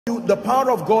The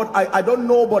power of God, I don't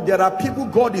know, but there are people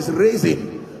God is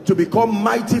raising to become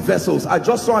mighty vessels. I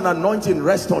just saw an anointing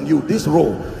rest on you, this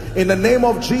row. In the name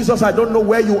of Jesus, I don't know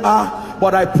where you are,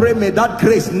 but I pray may that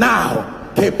grace now,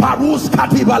 let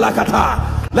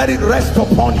it rest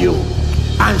upon you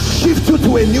and shift you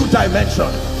to a new dimension.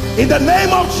 In the name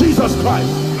of Jesus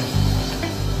Christ.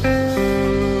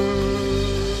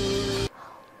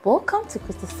 Welcome to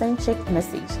Christocentric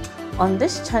Message. On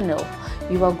this channel,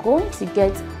 you are going to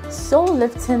get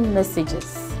soul-lifting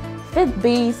messages,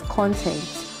 faith-based content,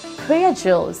 prayer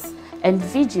drills, and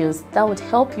videos that would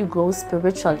help you grow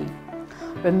spiritually.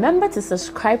 Remember to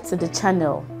subscribe to the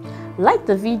channel, like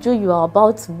the video you are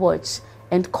about to watch,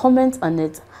 and comment on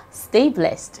it. Stay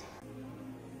blessed.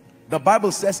 The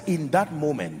Bible says in that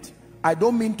moment, I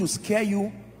don't mean to scare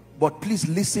you, but please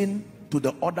listen to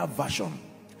the other version.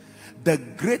 The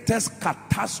greatest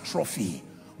catastrophe,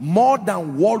 more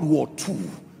than World War II,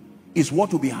 is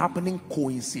what will be happening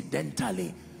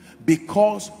coincidentally,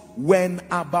 because when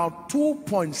about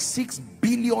 2.6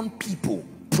 billion people,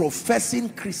 professing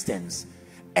Christians,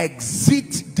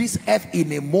 exit this earth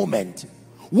in a moment,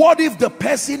 what if the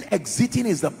person exiting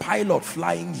is the pilot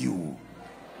flying you?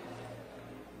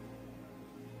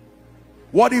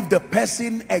 What if the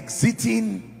person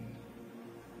exiting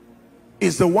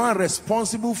is the one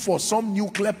responsible for some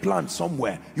nuclear plant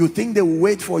somewhere? You think they will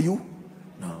wait for you?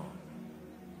 No.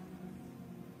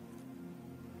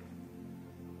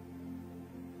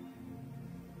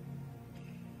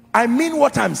 I mean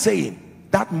what I'm saying.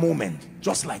 That moment,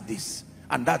 just like this,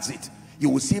 and that's it. You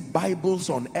will see Bibles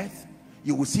on earth.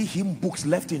 You will see hymn books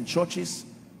left in churches.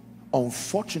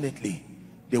 Unfortunately,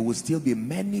 there will still be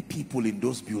many people in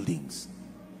those buildings,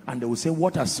 and they will say,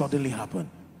 what has suddenly happened?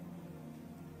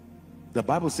 The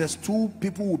Bible says two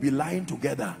people will be lying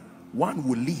together. One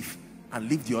will leave and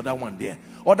leave the other one there.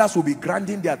 Others will be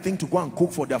granting their thing to go and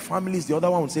cook for their families. The other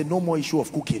one will say, no more issue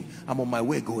of cooking. I'm on my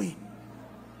way going.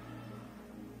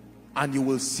 And you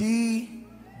will see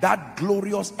that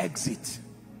glorious exit.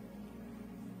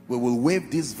 We will wave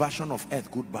this version of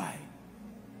earth goodbye.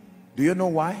 Do you know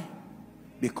why?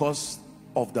 Because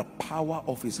of the power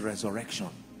of his resurrection.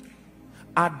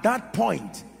 At that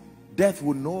point, death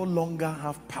will no longer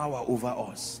have power over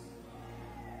us.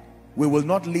 We will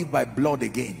not live by blood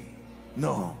again.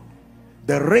 No.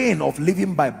 The reign of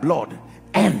living by blood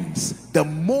ends the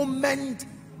moment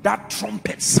that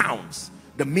trumpet sounds.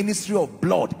 The ministry of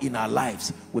blood in our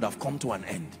lives would have come to an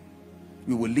end.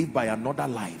 We will live by another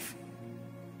life.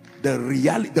 The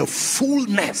reality, the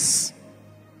fullness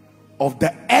of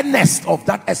the earnest of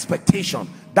that expectation,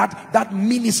 that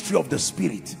ministry of the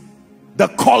Spirit, the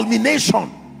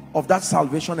culmination of that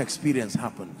salvation experience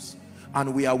happens,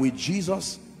 and we are with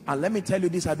Jesus. And let me tell you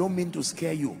this, I don't mean to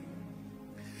scare you.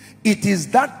 It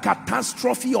is that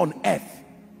catastrophe on earth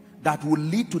that will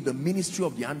lead to the ministry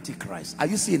of the Antichrist. Are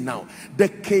you seeing now? The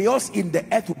chaos in the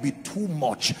earth will be too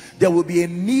much. There will be a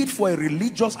need for a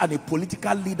religious and a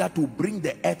political leader to bring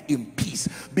the earth in peace,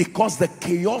 because the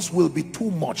chaos will be too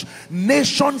much.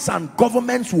 Nations and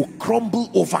governments will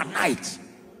crumble overnight.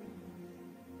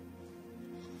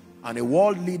 And a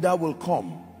world leader will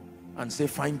come and say,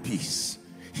 find peace.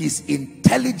 His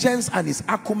intelligence and his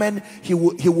acumen, he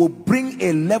will bring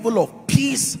a level of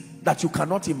peace that you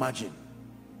cannot imagine.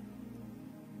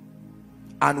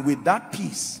 And with that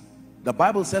peace, the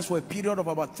Bible says for a period of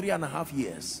about 3.5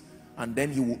 years, and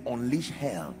then he will unleash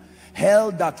hell.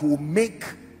 Hell that will make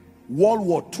World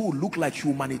War II look like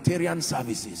humanitarian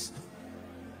services.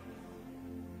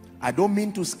 I don't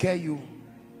mean to scare you.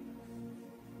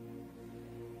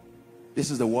 This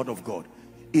is the word of God.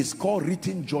 It's called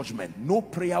written judgment. No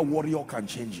prayer warrior can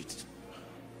change it.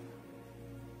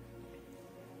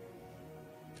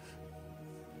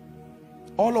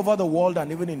 All over the world,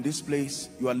 and even in this place,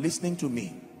 you are listening to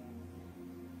me.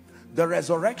 The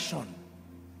resurrection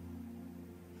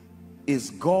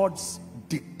is God's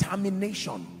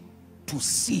determination to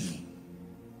see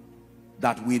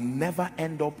that we never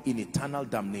end up in eternal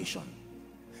damnation.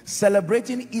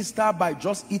 Celebrating Easter by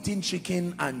just eating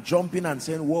chicken and jumping and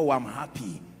saying, whoa, I'm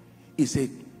happy, is a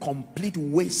complete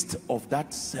waste of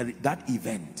that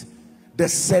event. The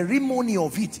ceremony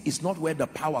of it is not where the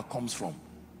power comes from.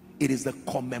 It is the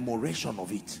commemoration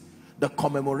of it. The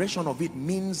commemoration of it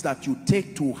means that you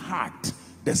take to heart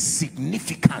the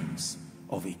significance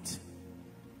of it.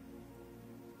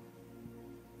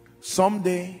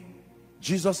 Someday,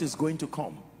 Jesus is going to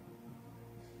come.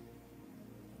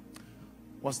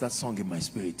 What's that song in my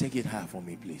spirit? Take it high for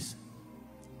me, please.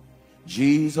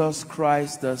 Jesus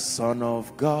Christ, the Son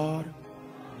of God.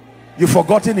 You've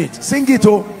forgotten it. Sing it,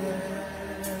 oh.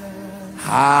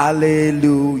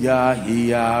 Hallelujah,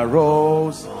 he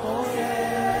arose.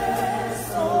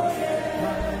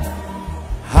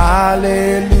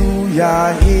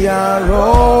 Hallelujah, he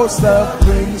arose, the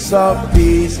Prince of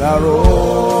Peace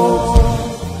arose.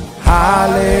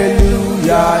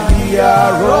 Hallelujah, he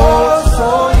arose,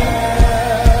 oh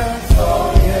yes,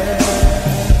 oh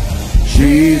yes.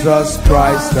 Jesus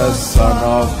Christ, the Son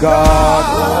of God,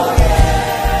 oh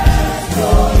yes,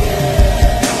 oh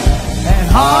yes. And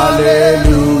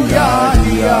hallelujah,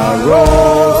 he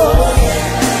arose.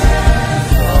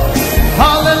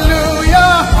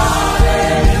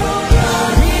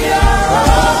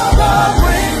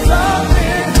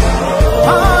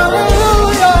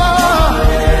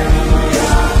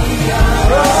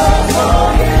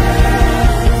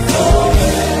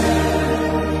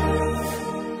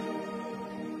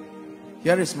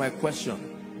 Here is my question.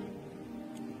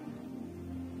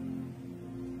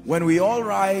 When we all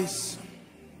rise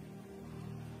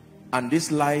and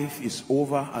this life is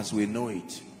over as we know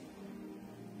it,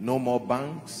 no more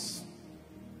banks,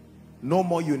 no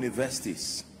more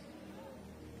universities,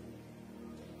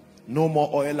 no more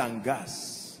oil and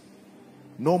gas,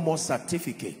 no more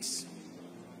certificates,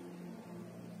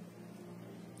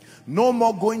 no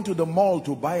more going to the mall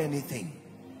to buy anything.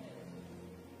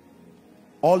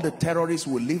 All the terrorists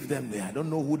will leave them there. I don't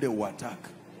know who they will attack.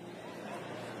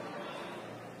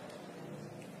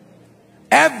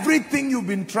 Everything you've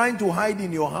been trying to hide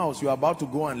in your house, you're about to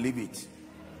go and leave it.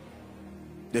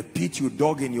 The pit you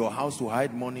dug in your house to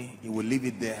hide money, you will leave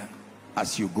it there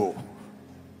as you go.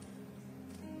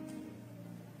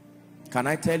 Can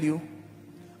I tell you,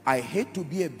 I hate to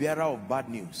be a bearer of bad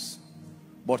news,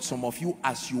 but some of you,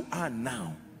 as you are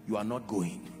now, you are not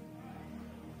going.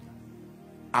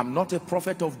 I'm not a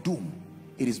prophet of doom.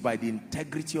 It is by the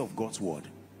integrity of God's word.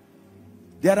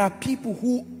 There are people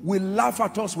who will laugh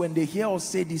at us when they hear us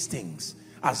say these things,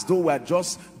 as though we're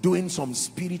just doing some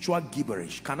spiritual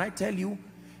gibberish. Can I tell you,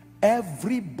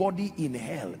 everybody in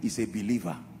hell is a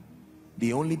believer.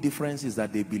 The only difference is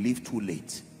that they believe too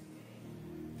late.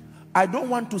 I don't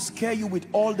want to scare you with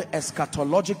all the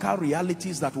eschatological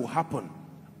realities that will happen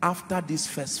after this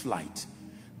first flight.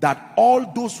 That all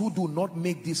those who do not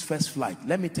make this first flight,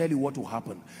 let me tell you what will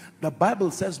happen. The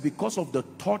Bible says because of the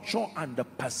torture and the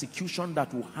persecution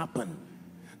that will happen,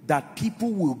 that people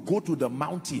will go to the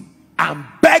mountain and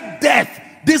beg death.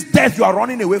 This death you are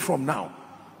running away from now.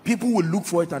 People will look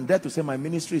for it and death will say, my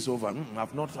ministry is over.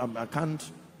 I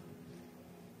can't.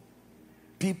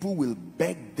 People will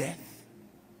beg death.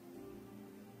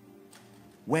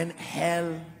 When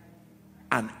hell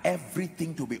and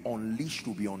everything to be unleashed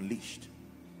will be unleashed.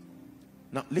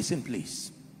 Now listen please.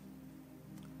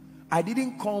 I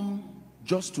didn't come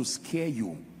just to scare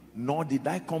you, nor did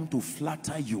I come to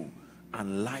flatter you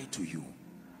and lie to you.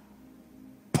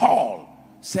 Paul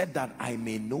said that I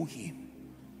may know him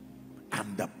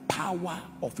and the power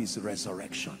of his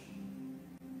resurrection.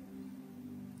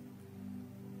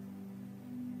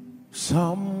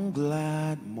 Some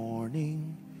glad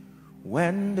morning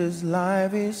when this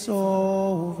life is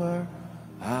over,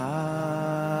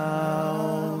 I'll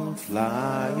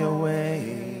fly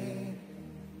away.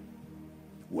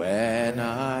 When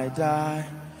I die,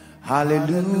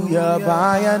 hallelujah,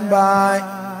 by and by,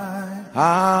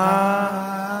 I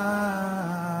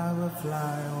will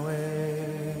fly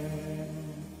away.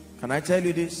 Can I tell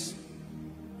you this?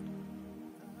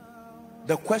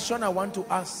 The question I want to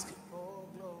ask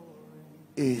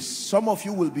is, some of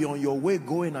you will be on your way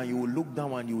going and you will look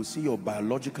down and you will see your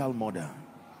biological mother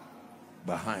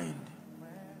behind.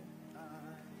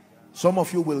 Some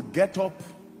of you will get up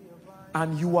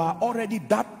and you are already,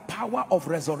 that power of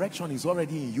resurrection is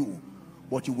already in you,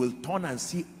 but you will turn and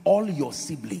see all your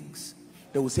siblings.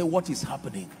 They will say, what is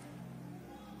happening?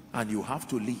 And you have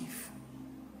to leave.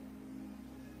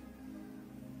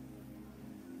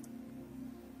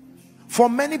 For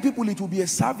many people it will be a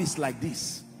service like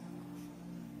this.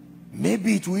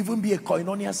 Maybe it will even be a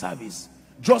koinonia service.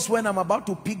 Just when I'm about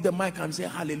to pick the mic and say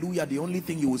hallelujah, the only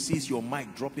thing you will see is your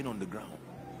mic dropping on the ground.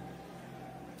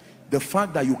 The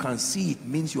fact that you can see it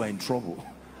means you are in trouble.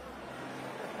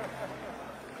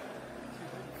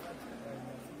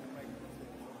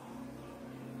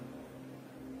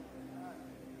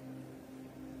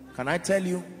 Can I tell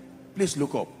you? Please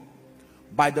look up.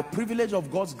 By the privilege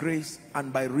of God's grace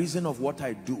and by reason of what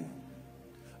I do,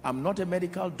 I'm not a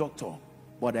medical doctor,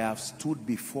 but I have stood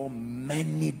before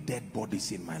many dead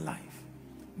bodies in my life.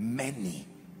 Many.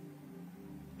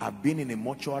 I've been in a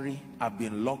mortuary. I've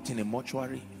been locked in a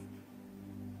mortuary.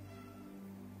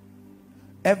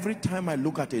 Every time I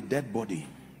look at a dead body,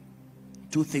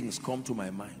 two things come to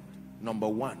my mind. Number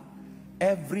one,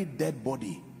 every dead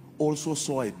body also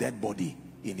saw a dead body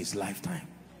in his lifetime.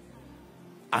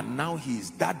 And now he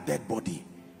is that dead body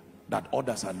that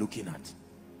others are looking at.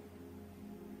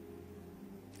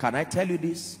 Can I tell you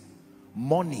this?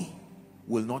 Money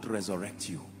will not resurrect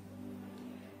you.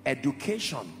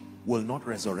 Education will not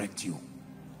resurrect you.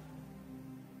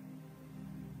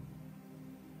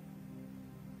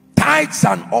 Tithes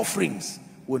and offerings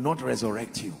will not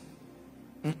resurrect you.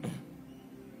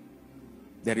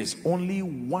 There is only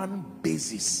one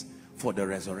basis for the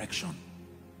resurrection.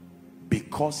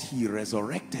 Because he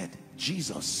resurrected,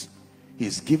 Jesus,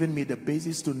 he's given me the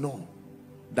basis to know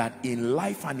that in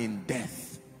life and in death,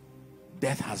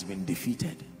 death has been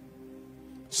defeated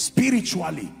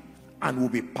spiritually and will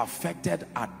be perfected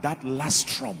at that last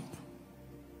trump.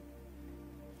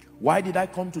 Why did I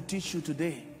come to teach you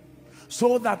today?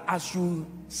 So that as you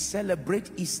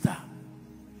celebrate Easter,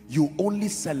 you only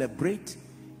celebrate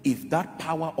if that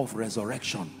power of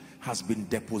resurrection has been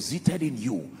deposited in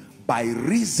you by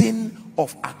reason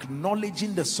of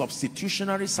acknowledging the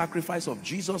substitutionary sacrifice of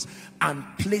Jesus and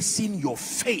placing your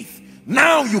faith.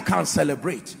 Now you can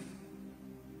celebrate.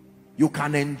 You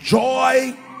can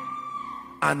enjoy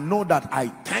and know that I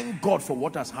thank God for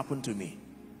what has happened to me.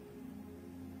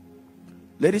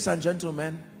 Ladies and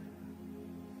gentlemen,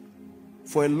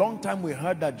 for a long time we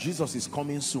heard that Jesus is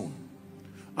coming soon.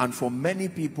 And for many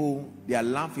people, they are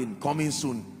laughing, coming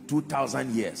soon,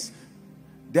 2,000 years.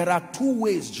 There are two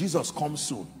ways Jesus comes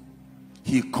soon.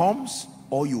 He comes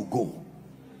or you go.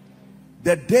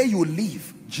 The day you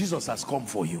leave, Jesus has come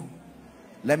for you.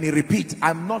 Let me repeat,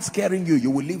 I'm not scaring you.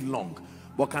 You will live long.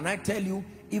 But can I tell you,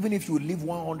 even if you live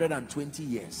 120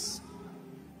 years,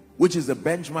 which is the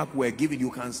benchmark we're giving, you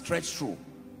can stretch through.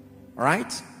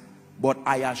 Right? But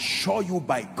I assure you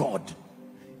by God,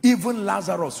 even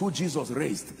Lazarus, who Jesus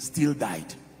raised, still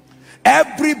died.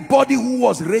 Everybody who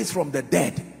was raised from the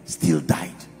dead still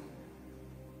died.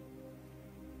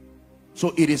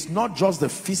 So it is not just the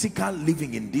physical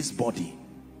living in this body.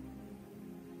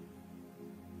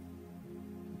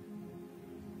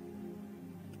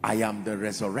 I am the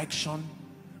resurrection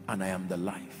and I am the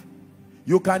life.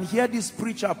 You can hear this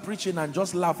preacher preaching and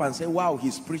just laugh and say, wow,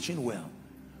 he's preaching well.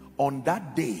 On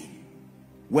that day,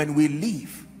 when we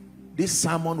leave, this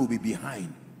sermon will be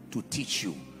behind to teach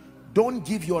you. Don't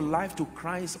give your life to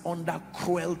Christ under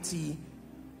cruelty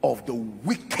of the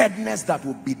wickedness that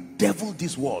will bedevil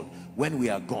this world when we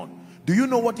are gone. Do you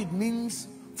know what it means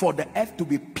for the earth to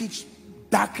be pitch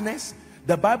darkness?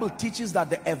 The Bible teaches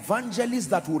that the evangelists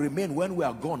that will remain when we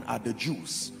are gone are the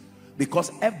Jews,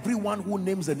 because everyone who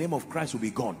names the name of Christ will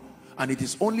be gone. And it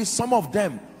is only some of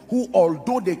them who,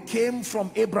 although they came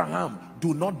from Abraham,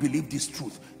 do not believe this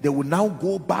truth. They will now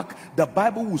go back. The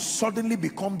Bible will suddenly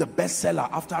become the bestseller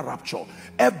after rapture.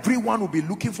 Everyone will be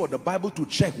looking for the Bible to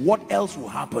check what else will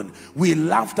happen. We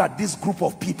laughed at this group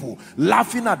of people,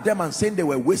 laughing at them and saying they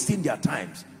were wasting their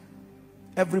times.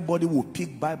 Everybody will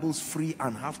pick Bibles free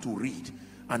and have to read,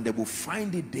 and they will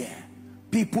find it there.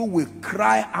 People will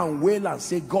cry and wail and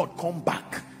say, God, come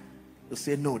back. They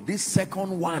say, no, this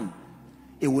second one,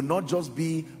 it will not just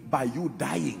be by you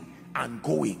dying and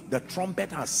going. The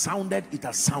trumpet has sounded, it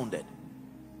has sounded.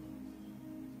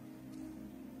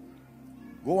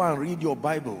 Go and read your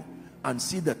Bible and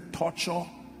see the torture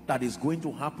that is going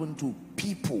to happen to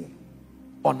people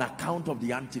on account of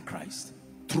the Antichrist.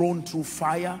 Thrown through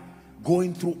fire,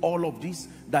 going through all of this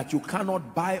that you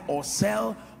cannot buy or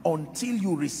sell until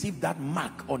you receive that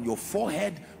mark on your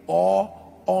forehead or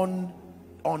on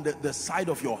the side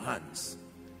of your hands.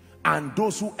 And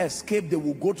those who escape, they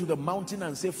will go to the mountain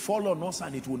and say, fall on us,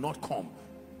 and it will not come.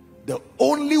 The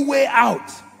only way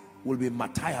out will be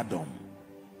martyrdom.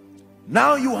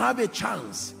 Now you have a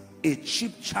chance, a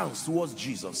cheap chance towards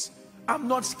Jesus. I'm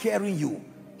not scaring you.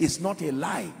 It's not a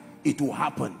lie. It will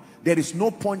happen. There is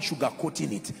no point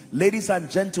sugarcoating it. Ladies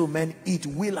and gentlemen, it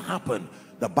will happen.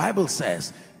 The Bible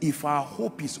says, if our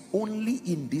hope is only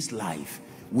in this life,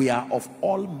 we are of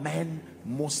all men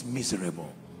most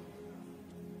miserable.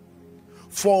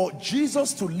 For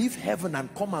Jesus to leave heaven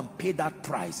and come and pay that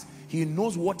price, he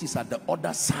knows what is at the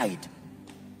other side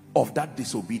of that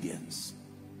disobedience.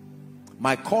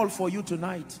 My call for you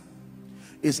tonight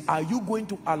is, are you going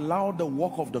to allow the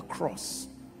work of the cross,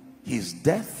 his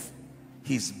death,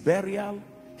 his burial,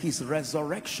 his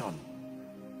resurrection,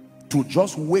 to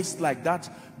just waste like that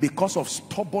because of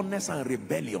stubbornness and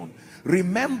rebellion?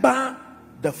 Remember,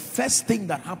 the first thing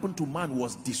that happened to man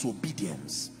was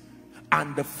disobedience.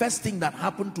 And the first thing that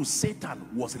happened to Satan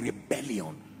was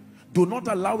rebellion. Do not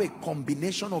allow a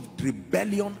combination of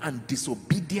rebellion and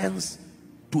disobedience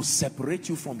to separate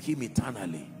you from him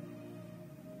eternally.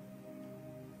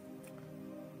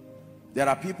 There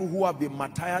are people who have been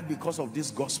martyred because of this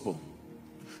gospel.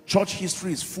 Church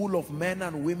history is full of men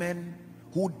and women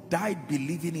who died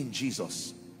believing in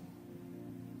Jesus.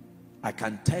 I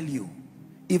can tell you,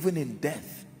 Even in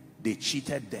death, they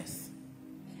cheated death.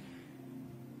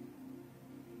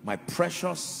 My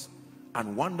precious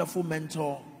and wonderful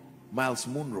mentor, Miles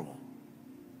Monroe,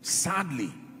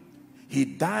 sadly, he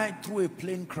died through a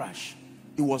plane crash.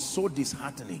 It was so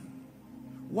disheartening.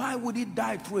 Why would he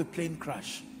die through a plane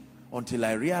crash? Until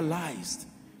I realized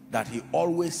that he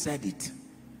always said it,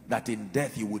 that in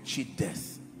death he would cheat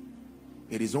death.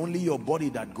 It is only your body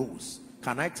that goes.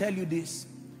 Can I tell you this?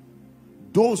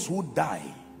 Those who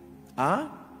die,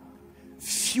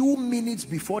 few minutes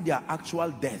before their actual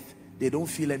death, they don't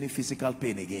feel any physical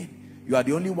pain again. You are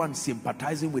the only one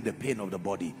sympathizing with the pain of the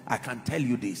body. I can tell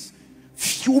you this.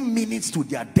 Few minutes to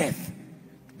their death,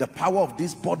 the power of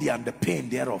this body and the pain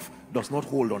thereof does not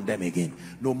hold on them again.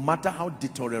 No matter how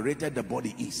deteriorated the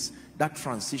body is, that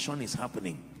transition is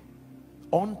happening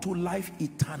onto life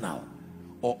eternal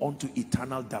or onto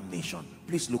eternal damnation.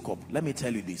 Please look up. Let me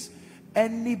tell you this.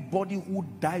 Anybody who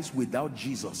dies without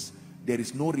Jesus, there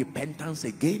is no repentance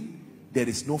again. There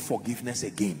is no forgiveness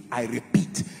again. I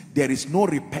repeat, there is no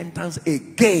repentance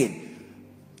again.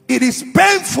 It is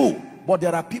painful, but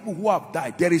there are people who have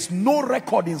died. There is no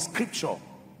record in scripture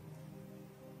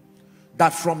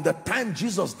that from the time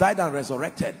Jesus died and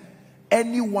resurrected,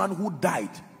 anyone who died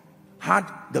had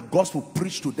the gospel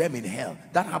preached to them in hell.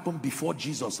 That happened before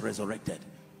Jesus resurrected.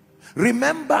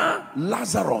 Remember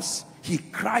Lazarus, he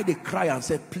cried a cry and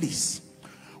said, please,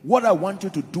 what I want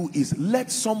you to do is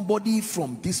let somebody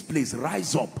from this place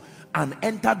rise up and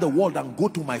enter the world and go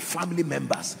to my family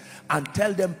members and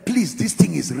tell them, please, this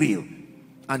thing is real.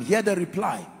 And hear the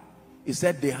reply. He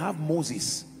said, they have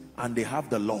Moses and they have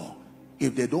the law.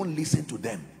 If they don't listen to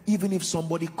them, even if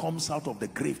somebody comes out of the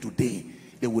grave today,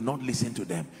 they will not listen to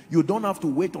them. You don't have to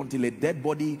wait until a dead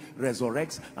body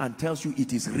resurrects and tells you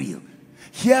it is real.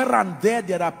 Here and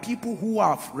there are people who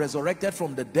have resurrected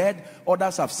from the dead.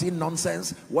 Others have seen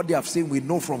nonsense. What they have seen, we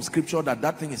know from scripture that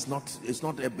that thing is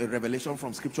not a revelation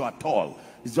from scripture at all.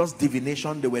 It's just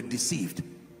divination. They were deceived.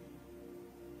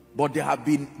 But there have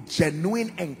been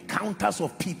genuine encounters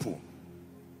of people.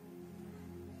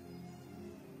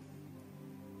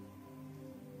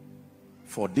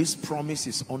 For this promise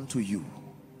is unto you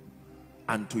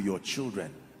and to your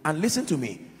children. And listen to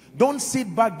me. Don't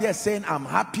sit back there saying, I'm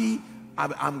happy,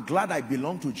 I'm glad I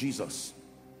belong to Jesus.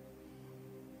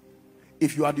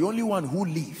 If you are the only one who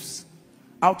lives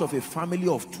out of a family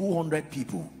of 200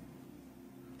 people,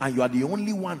 and you are the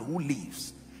only one who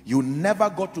lives, you never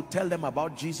got to tell them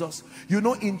about Jesus. You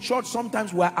know, in church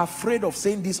sometimes we're afraid of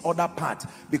saying this other part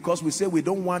because we say we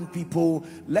don't want people.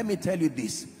 Let me tell you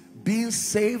this, being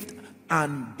saved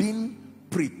and being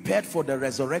prepared for the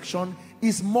resurrection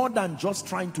is more than just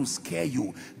trying to scare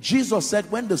you. Jesus said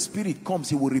when the Spirit comes,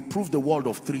 he will reprove the world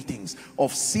of three things: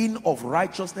 of sin, of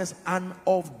righteousness, and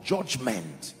of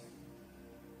judgment.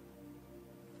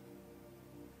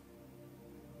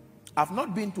 I've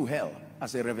not been to hell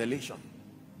as a revelation,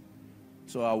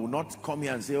 so I will not come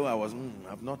here and say, oh,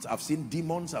 I've seen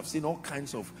demons, I've seen all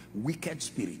kinds of wicked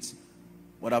spirits,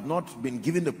 but I've not been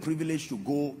given the privilege to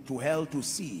go to hell to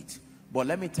see it. But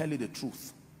let me tell you the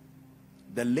truth.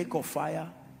 The lake of fire,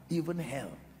 even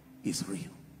hell, is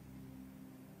real.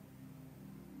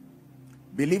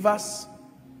 Believers,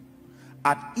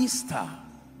 at Easter,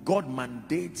 God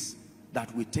mandates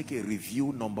that we take a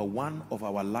review, number one, of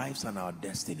our lives and our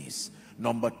destinies.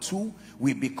 Number two,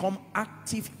 we become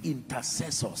active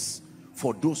intercessors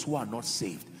for those who are not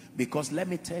saved. Because let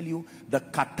me tell you, the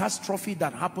catastrophe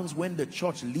that happens when the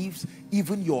church leaves,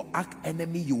 even your arch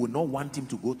enemy, you will not want him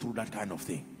to go through that kind of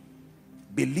thing.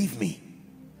 Believe me.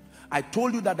 I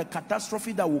told you that the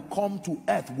catastrophe that will come to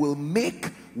earth will make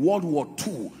World War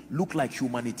II look like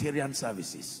humanitarian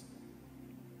services.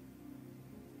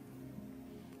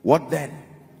 What then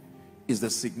is the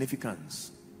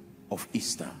significance of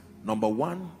Easter? Number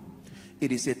one,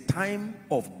 it is a time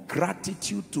of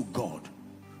gratitude to God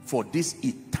for this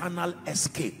eternal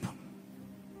escape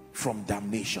from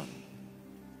damnation.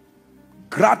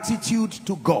 Gratitude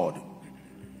to God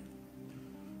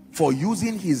for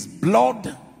using his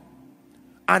blood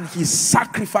and his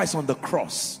sacrifice on the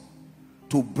cross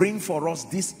to bring for us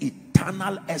this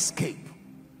eternal escape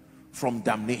from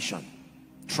damnation,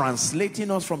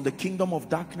 translating us from the kingdom of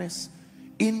darkness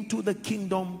into the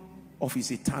kingdom of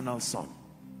his eternal Son.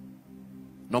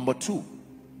 Number two,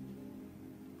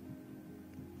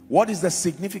 what is the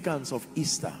significance of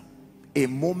Easter? A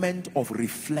moment of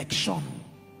reflection.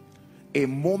 A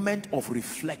moment of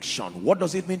reflection. What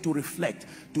does it mean to reflect?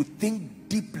 To think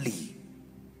deeply,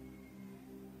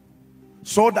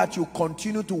 so that you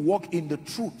continue to walk in the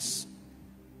truths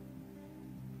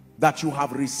that you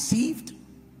have received,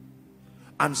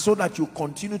 and so that you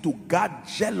continue to guard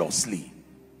jealously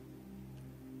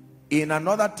In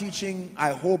another teaching,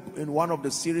 I hope in one of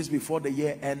the series before the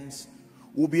year ends,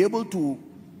 we'll be able to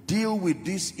deal with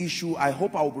this issue. I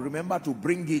hope I will remember to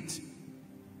bring it.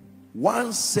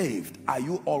 Once saved, are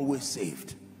you always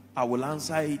saved? I will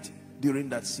answer it during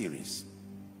that series.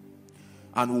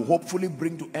 And we'll hopefully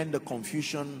bring to end the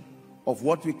confusion of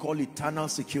what we call eternal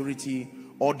security,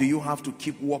 or do you have to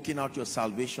keep working out your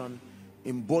salvation?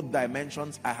 In both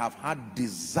dimensions, I have had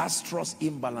disastrous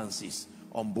imbalances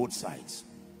on both sides.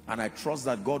 And I trust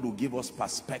that God will give us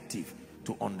perspective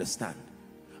to understand.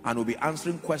 And we'll be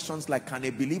answering questions like, can a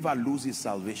believer lose his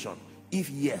salvation? If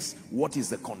yes, what is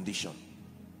the condition?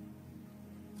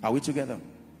 Are we together?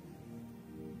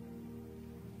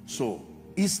 So,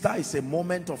 Easter is a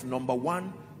moment of, number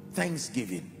one,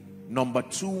 thanksgiving. Number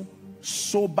two,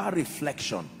 sober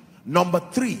reflection. Number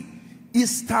three,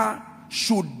 Easter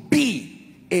should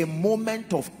be a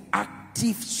moment of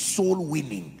active soul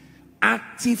winning,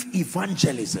 active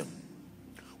evangelism.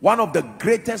 One of the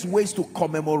greatest ways to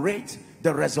commemorate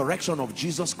the resurrection of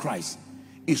Jesus Christ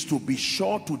is to be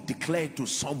sure to declare to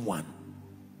someone,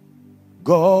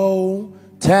 go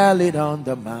tell it on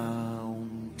the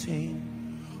mountain,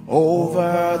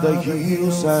 over the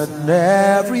hills and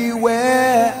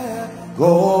everywhere.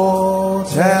 Go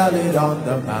tell it on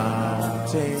the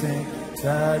mountain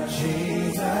that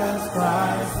Jesus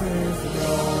Christ is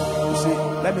Lord. You see,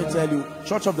 let me tell you,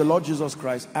 Church of the Lord Jesus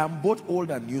Christ, I am both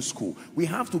old and new school. We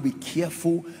have to be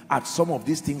careful at some of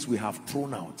these things we have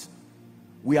thrown out.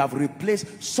 We have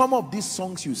replaced some of these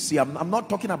songs you see. I'm not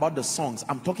talking about the songs,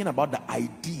 I'm talking about the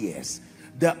ideas.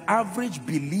 The average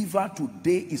believer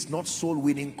today is not soul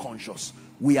winning conscious.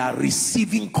 We are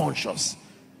receiving conscious.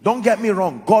 Don't get me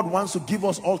wrong, God wants to give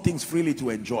us all things freely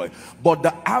to enjoy, but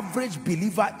the average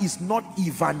believer is not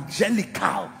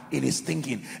evangelical in his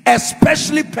thinking,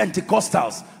 especially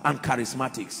Pentecostals and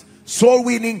charismatics. Soul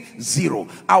winning, zero.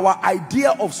 Our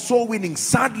idea of soul winning,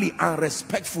 sadly and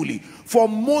respectfully, for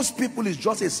most people is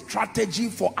just a strategy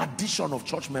for addition of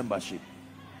church membership.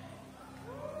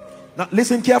 Now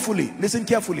listen carefully, listen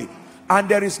carefully. And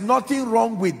there is nothing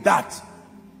wrong with that,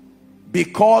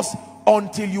 because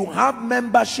until you have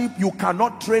membership, you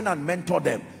cannot train and mentor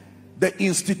them. The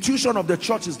institution of the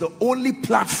church is the only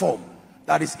platform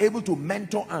that is able to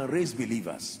mentor and raise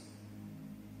believers.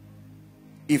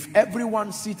 If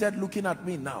everyone seated looking at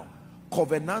me now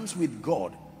covenants with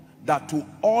God that to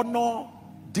honor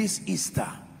this Easter,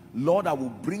 Lord, I will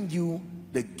bring you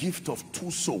the gift of 2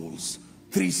 souls,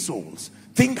 3 souls.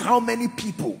 Think how many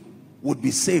people would be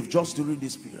saved just during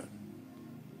this period.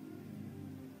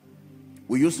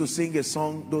 We used to sing a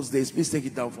song those days. Please take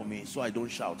it down for me so I don't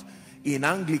shout. In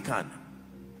Anglican.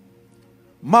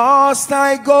 Must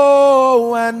I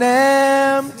go an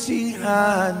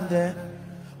empty-handed?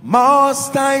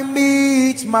 Must I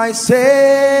meet my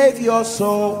Savior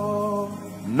so?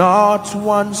 Not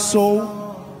one soul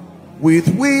with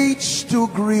which to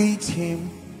greet him.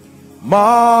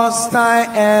 Must I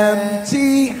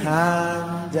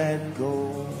empty-handed go?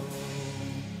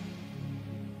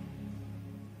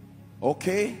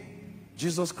 Okay,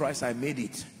 Jesus Christ, I made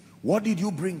it. What did you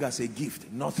bring as a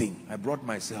gift? Nothing. I brought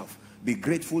myself. Be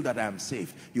grateful that I am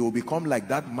saved. You will become like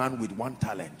that man with 1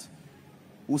 talent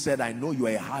who said, I know you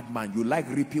are a hard man. You like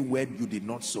reaping where you did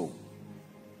not sow.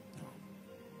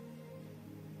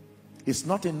 It's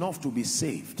not enough to be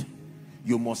saved.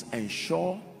 You must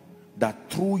ensure that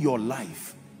through your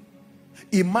life,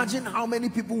 imagine how many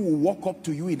people will walk up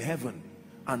to you in heaven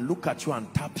and look at you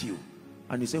and tap you.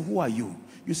 And you say, who are you?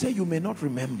 You say, you may not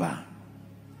remember,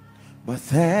 but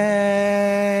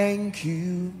thank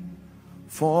you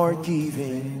for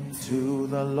giving to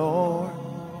the Lord.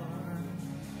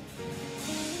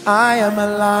 I am a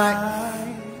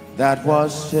life that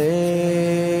was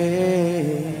saved.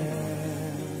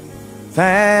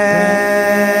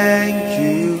 Thank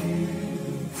you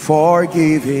for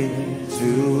giving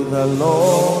to the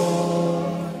Lord.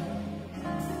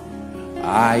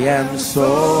 I am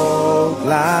so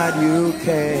glad you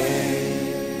came.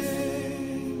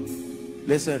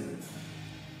 Listen,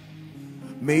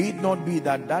 may it not be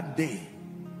that that day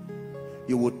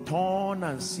you will turn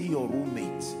and see your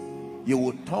roommate, you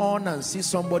will turn and see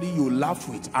somebody you laughed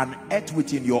with and ate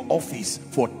with in your office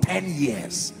for 10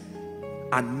 years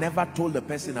and never told the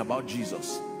person about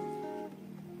Jesus.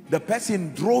 The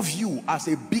person drove you as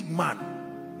a big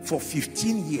man for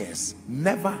 15 years,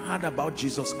 never heard about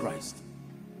Jesus Christ.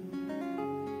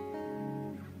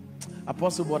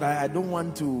 Apostle, but I don't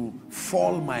want to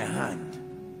fall my hand.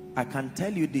 I can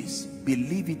tell you this,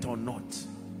 believe it or not,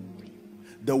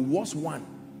 the worst one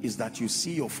is that you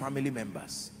see your family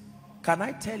members. Can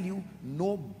I tell you,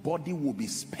 nobody will be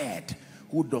spared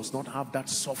who does not have that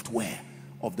software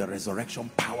of the resurrection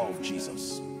power of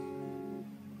Jesus.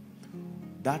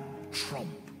 That trump,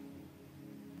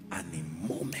 and in a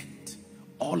moment,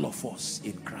 all of us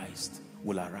in Christ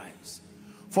will arise.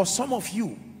 For some of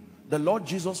you, the Lord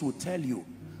Jesus will tell you,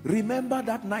 remember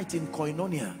that night in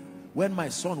Koinonia when my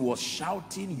son was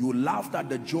shouting, you laughed at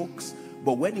the jokes,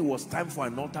 but when it was time for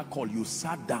an altar call, you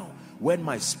sat down when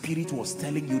my spirit was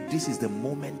telling you this is the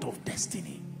moment of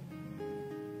destiny.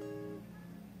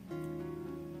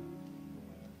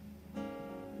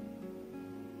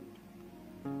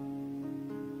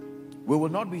 We will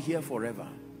not be here forever,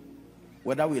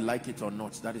 whether we like it or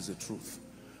not. That is the truth.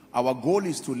 Our goal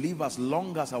is to live as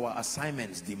long as our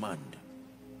assignments demand,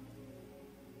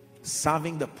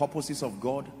 serving the purposes of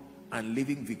God and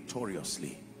living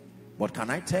victoriously. But can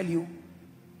I tell you,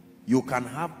 you can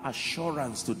have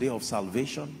assurance today of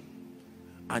salvation,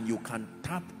 and you can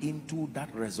tap into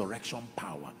that resurrection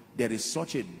power. There is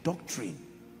such a doctrine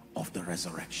of the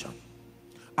resurrection.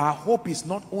 Our hope is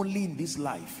not only in this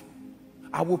life.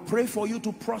 I will pray for you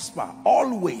to prosper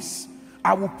always.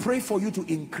 I will pray for you to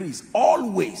increase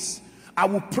always. I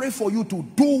will pray for you to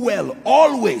do well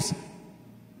always.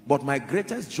 But my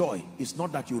greatest joy is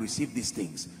not that you receive these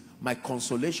things. My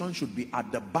consolation should be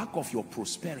at the back of your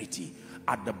prosperity,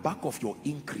 at the back of your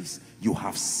increase. You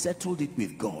have settled it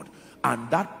with God, and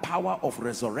that power of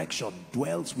resurrection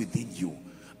dwells within you,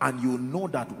 and you know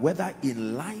that whether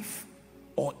in life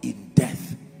or in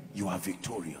death, you are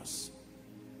victorious.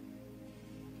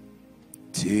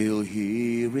 Till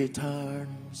he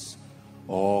returns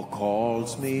or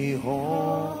calls me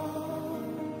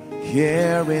home,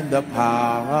 here in the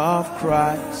power of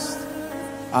Christ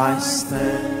I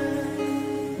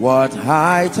stand. What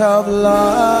height of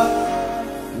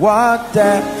love, what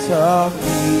depth of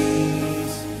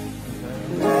peace,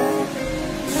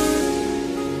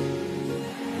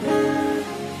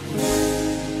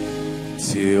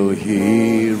 till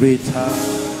he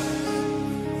returns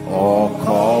or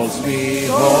calls me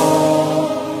home,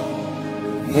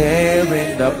 here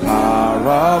in the power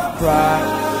of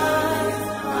Christ.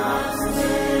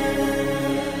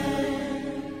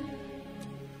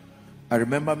 I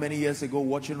remember many years ago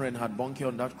watching Reinhard Bonnke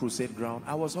on that crusade ground.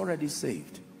 I was already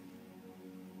saved,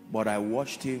 but I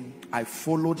watched him. I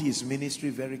followed his ministry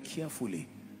very carefully,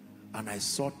 and I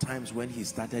saw times when he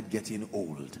started getting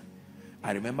old.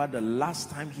 I remember the last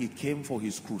time he came for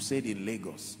his crusade in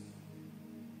Lagos,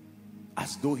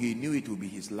 as though he knew it would be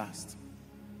his last.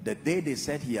 The day they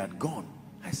said he had gone,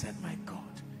 I said, my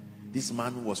God, this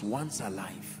man was once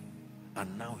alive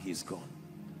and now he's gone.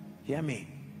 Hear me.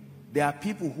 There are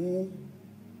people who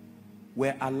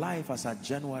were alive as at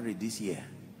January this year.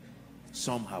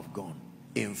 Some have gone.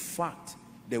 In fact,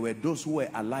 there were those who were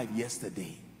alive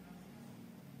yesterday.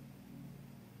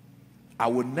 I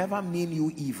will never mean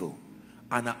you evil,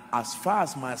 and as far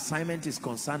as my assignment is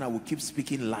concerned, I will keep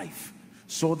speaking life,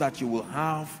 so that you will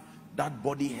have that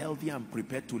body healthy and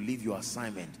prepared to live your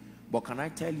assignment. But can I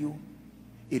tell you,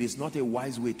 it is not a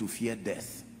wise way to fear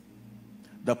death.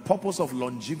 The purpose of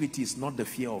longevity is not the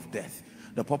fear of death.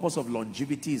 The purpose of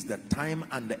longevity is the time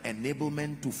and the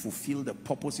enablement to fulfill the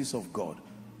purposes of God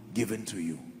given to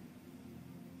you.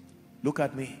 Look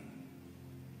at me.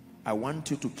 I want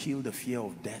you to kill the fear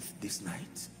of death this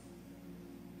night.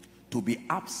 To be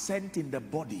absent in the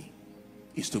body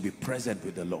is to be present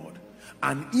with the Lord.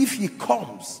 And if he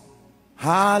comes,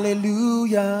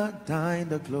 hallelujah, thine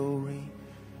the glory,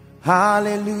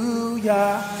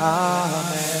 hallelujah,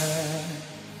 amen,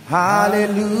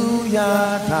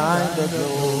 hallelujah, thine the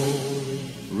glory,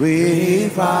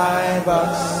 revive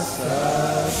us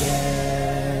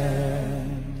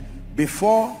again.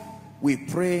 Before we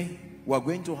pray, we're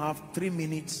going to have 3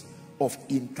 minutes of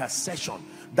intercession.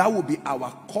 That will be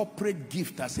our corporate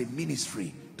gift as a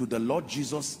ministry to the Lord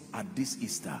Jesus at this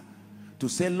Easter. To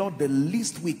say, Lord, the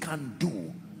least we can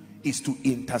do is to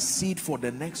intercede for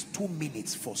the next 2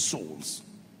 minutes for souls.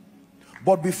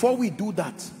 But before we do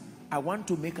that, I want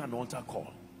to make an altar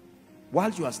call.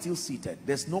 While you are still seated,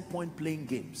 there's no point playing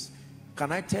games.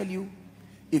 Can I tell you,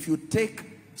 if you take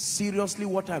seriously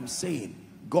what I'm saying,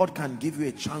 God can give you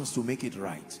a chance to make it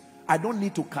right. I don't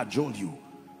need to cajole you.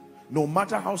 No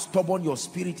matter how stubborn your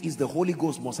spirit is, the Holy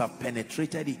Ghost must have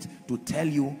penetrated it to tell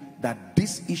you that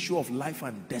this issue of life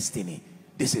and destiny,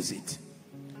 this is it.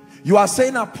 You are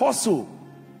saying, Apostle,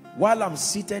 while I'm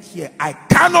seated here, I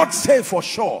cannot say for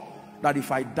sure that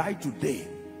if I die today,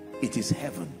 it is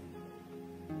heaven.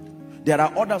 There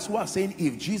are others who are saying,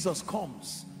 if Jesus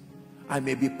comes, I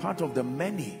may be part of the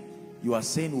many you are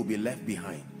saying will be left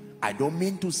behind. I don't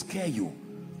mean to scare you,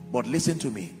 but listen to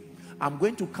me. I'm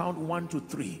going to count 1 to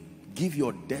 3. Give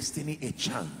your destiny a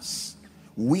chance.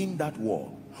 Win that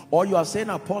war. Or you are saying,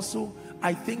 Apostle,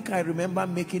 I think I remember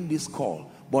making this call,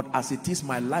 but as it is,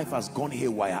 my life has gone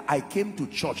haywire. I came to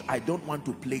church. I don't want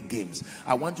to play games.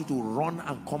 I want you to run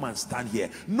and come and stand here.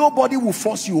 Nobody will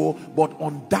force you, but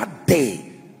on that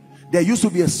day, there used to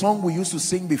be a song we used to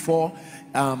sing before.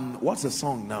 What's the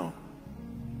song now?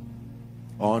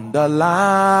 On the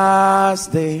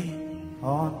last day,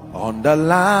 on the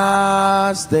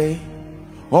last day,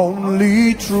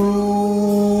 only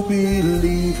true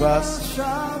believers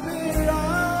shall be raptured.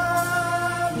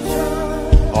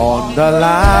 On the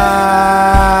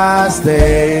last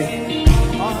day,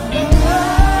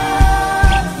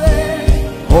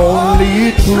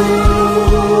 only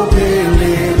true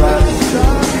believers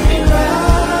shall be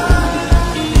raptured.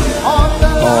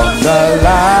 On the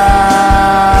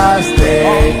last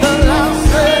day,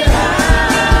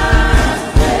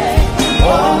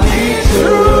 only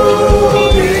true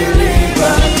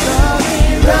believers shall be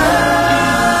raptured.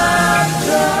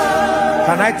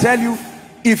 Can I tell you,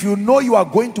 if you know you are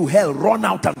going to hell, run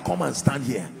out and come and stand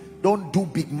here. Don't do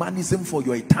big manism for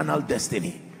your eternal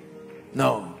destiny.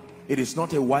 No, it is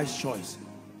not a wise choice.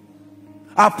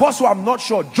 Apostle, I'm not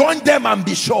sure. Join them and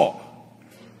be sure.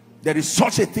 There is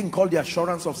such a thing called the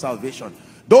assurance of salvation.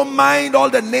 Don't mind all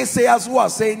the naysayers who are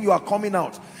saying you are coming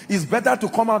out. It's better to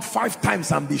come out 5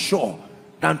 times and be sure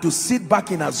than to sit back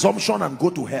in assumption and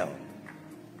go to hell.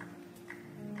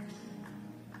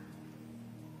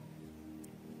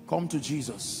 Come to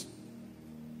Jesus.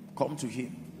 Come to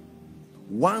him.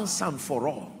 Once and for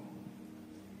all.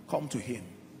 Come to him.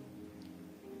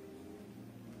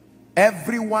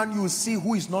 Everyone you see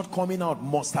who is not coming out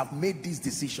must have made this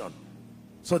decision.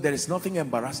 So there is nothing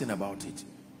embarrassing about it.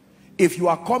 If you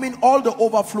are coming, all the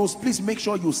overflows, please make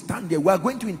sure you stand there. We are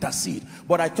going to intercede,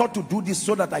 but I thought to do this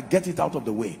so that I get it out of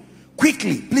the way.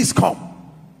 Quickly, please come.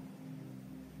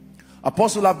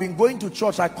 Apostle, I've been going to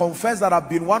church. I confess that I've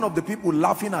been one of the people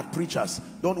laughing at preachers.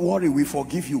 Don't worry, we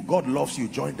forgive you. God loves you.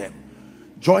 Join them.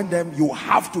 Join them. You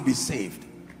have to be saved.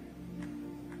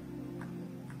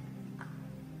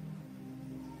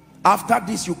 After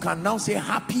this, you can now say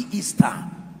Happy Easter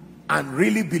and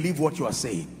really believe what you are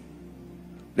saying.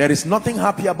 There is nothing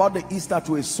happy about the Easter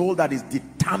to a soul that is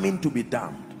determined to be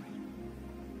damned.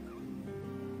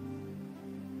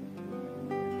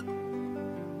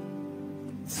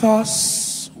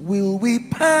 Thus will we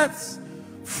pass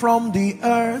from the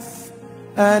earth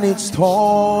and its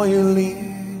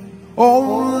toiling.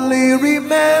 Only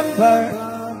remember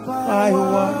by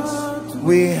what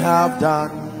we have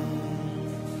done.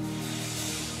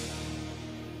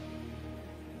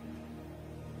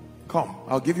 Come,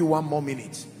 I'll give you 1 more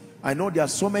minute. I know there are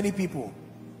so many people,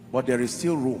 but there is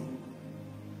still room.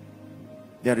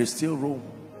 There is still room.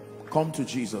 Come to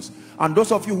Jesus. And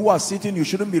those of you who are sitting, you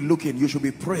shouldn't be looking, you should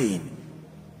be praying.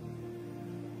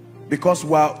 Because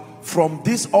from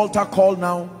this altar call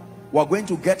now, we're going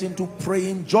to get into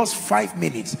praying just 5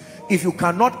 minutes. If you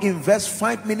cannot invest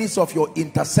 5 minutes of your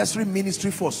intercessory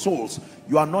ministry for souls,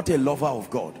 you are not a lover of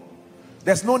God.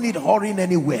 There's no need hurrying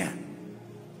anywhere.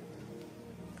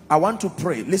 I want to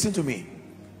pray. Listen to me.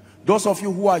 Those of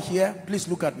you who are here, please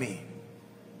look at me.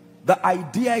 The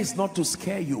idea is not to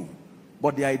scare you,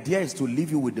 but the idea is to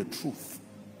leave you with the truth.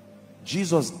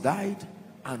 Jesus died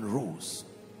and rose.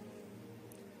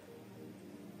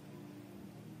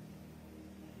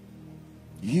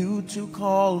 You took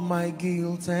all my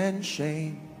guilt and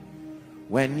shame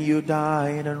when you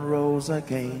died and rose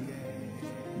again.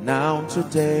 Now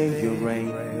today you reign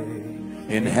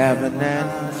in heaven and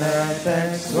earth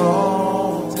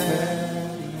exalted.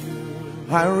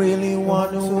 I really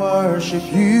want to worship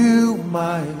you,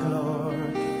 my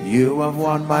Lord. You have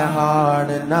won my heart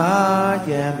and I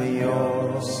am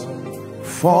yours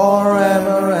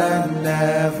forever and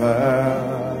ever.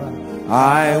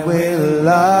 I will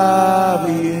love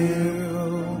you.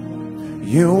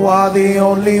 You are the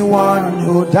only one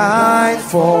who died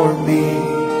for me,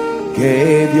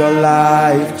 gave your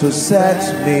life to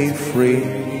set me free.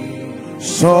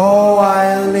 So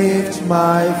I lift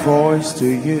my voice to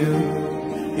you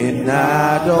in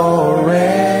adoration.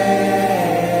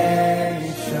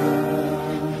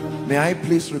 May I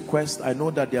please request, I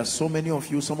know that there are so many of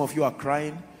you, some of you are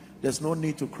crying. There's no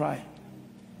need to cry.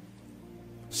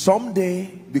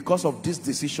 Someday, because of this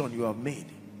decision you have made,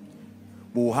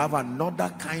 we will have another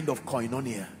kind of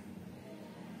koinonia.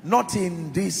 Not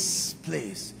in this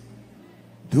place.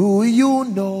 Do you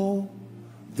know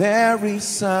there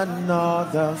is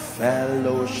another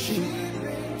fellowship?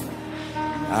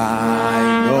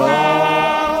 I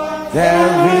know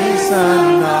there is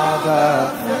another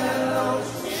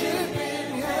fellowship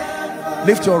in heaven.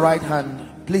 Lift your right hand.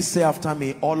 Please say after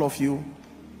me, all of you.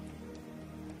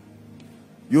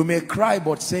 You may cry,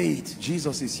 but say it.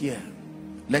 Jesus is here.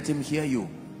 Let him hear you.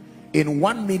 In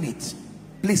 1 minute,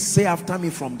 please say after me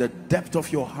from the depth of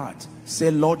your heart.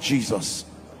 Say, Lord Jesus,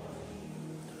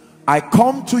 I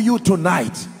come to you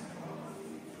tonight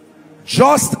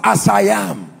just as I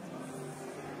am,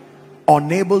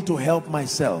 unable to help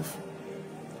myself.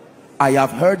 I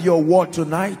have heard your word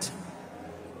tonight.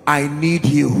 I need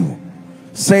you.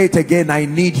 Say it again. I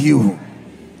need you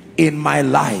in my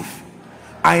life.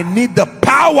 I need the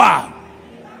power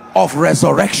of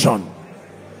resurrection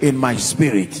in my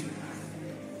spirit.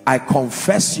 I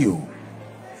confess you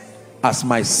as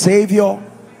my Savior,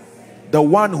 the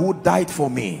one who died for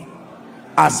me,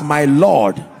 as my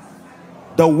Lord,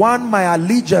 the one my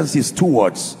allegiance is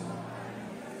towards,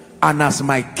 and as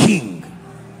my King,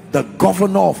 the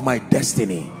governor of my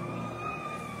destiny.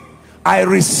 I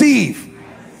receive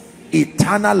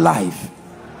eternal life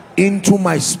into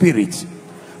my spirit,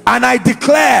 and I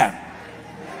declare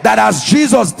that as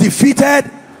Jesus defeated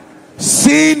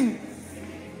sin,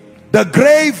 the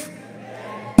grave,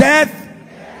 death,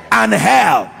 and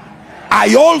hell,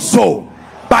 I also,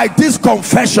 by this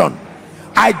confession,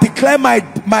 I declare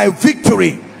my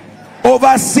victory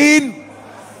over sin,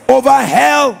 over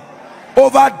hell,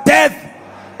 over death,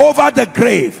 over the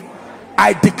grave.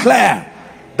 I declare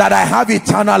that I have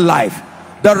eternal life.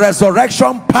 The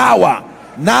resurrection power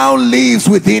now lives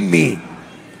within me.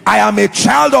 I am a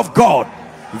child of God,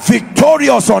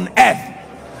 victorious on earth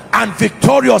and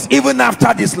victorious even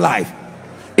after this life.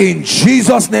 In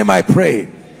Jesus' name I pray.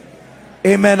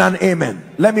 Amen and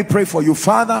amen. Let me pray for you.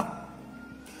 Father,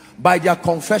 by their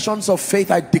confessions of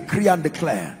faith, I decree and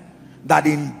declare that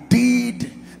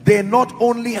indeed they not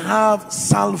only have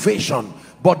salvation,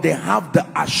 but they have the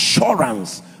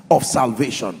assurance of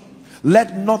salvation.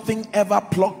 Let nothing ever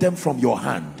pluck them from your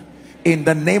hand. In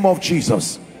the name of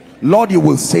Jesus, Lord, you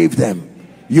will save them.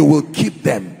 You will keep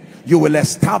them. You will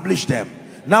establish them.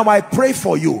 Now I pray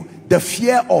for you, the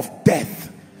fear of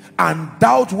death and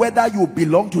doubt whether you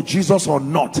belong to Jesus or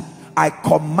not, I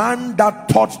command that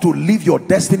thought to leave your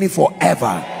destiny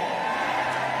forever.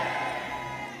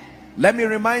 Let me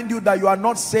remind you that you are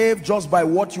not saved just by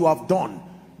what you have done.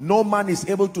 No man is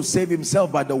able to save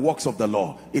himself by the works of the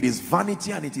law. It is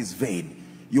vanity and it is vain.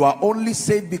 You are only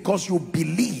saved because you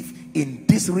believe in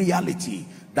this reality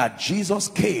that Jesus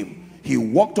came, he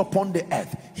walked upon the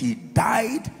earth, he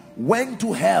died, went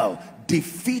to hell,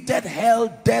 defeated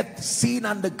hell, death, sin,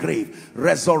 and the grave,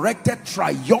 resurrected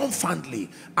triumphantly,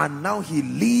 and now he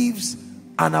lives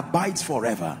and abides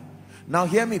forever. Now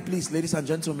hear me please, ladies and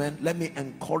gentlemen. Let me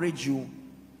encourage you.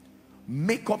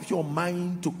 Make up your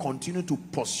mind to continue to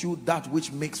pursue that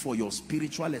which makes for your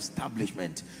spiritual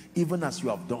establishment, even as you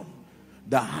have done.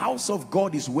 The house of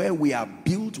God is where we are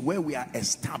built, where we are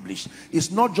established. It's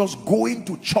not just going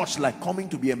to church like coming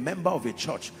to be a member of a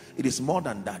church. It is more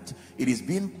than that. It is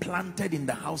being planted in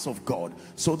the house of God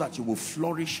so that you will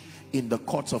flourish in the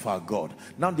courts of our God.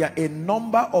 Now there are a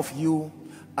number of you,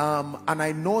 and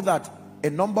I know that a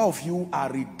number of you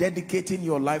are rededicating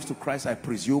your lives to Christ, I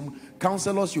presume.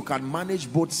 Counselors, you can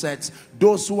manage both sets.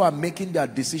 Those who are making their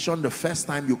decision the first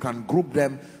time, you can group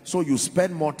them so you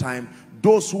spend more time.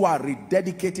 Those who are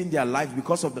rededicating their lives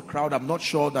because of the crowd, I'm not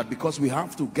sure that, because we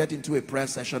have to get into a prayer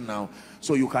session now,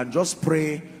 so you can just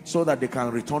pray so that they can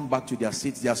return back to their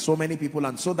seats. There are so many people,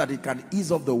 and so that it can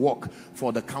ease off the work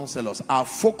for the counselors. Our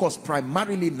focus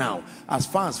primarily now, as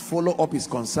far as follow-up is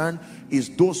concerned,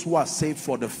 is those who are saved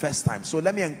for the first time. So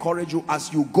let me encourage you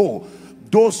as you go,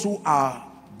 those who are,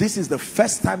 this is the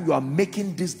first time you are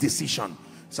making this decision,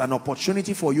 it's an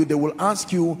opportunity for you. They will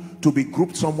ask you to be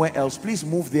grouped somewhere else. Please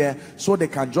move there so they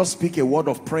can just speak a word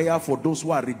of prayer for those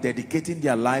who are rededicating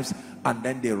their lives, and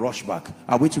then they rush back.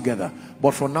 Are we together?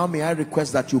 But for now, may I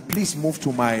request that you please move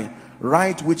to my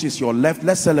right, which is your left.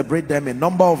 Let's celebrate them, a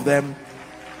number of them.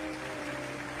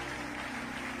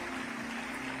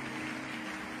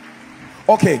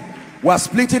 Okay, we're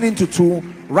splitting into two.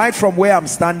 Right from where I'm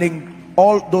standing,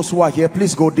 all those who are here,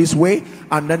 please go this way,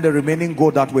 and then the remaining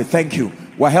go that way. Thank you.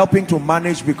 We're helping to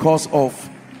manage because of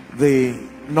the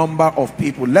number of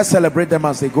people. Let's celebrate them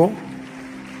as they go.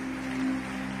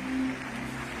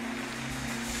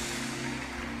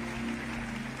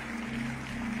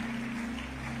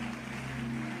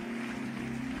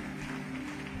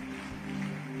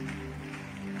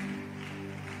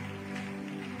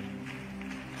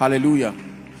 Hallelujah.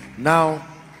 Now,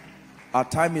 our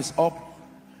time is up.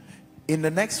 In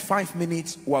the next 5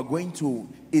 minutes, we are going to,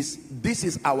 this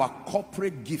is our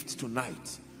corporate gift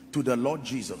tonight to the Lord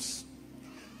Jesus.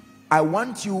 I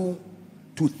want you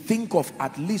to think of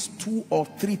at least 2 or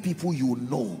 3 people you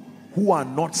know who are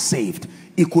not saved.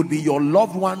 It could be your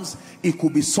loved ones, it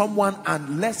could be someone,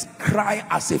 and let's cry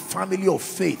as a family of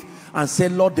faith and say,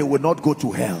 Lord, they will not go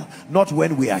to hell, not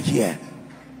when we are here.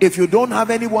 If you don't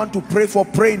have anyone to pray for,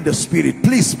 pray in the spirit.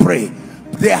 Please pray.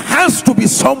 There has to be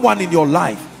someone in your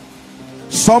life,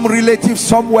 some relative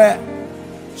somewhere,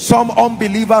 some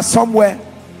unbeliever somewhere.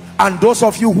 And those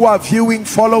of you who are viewing,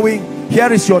 following,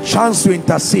 here is your chance to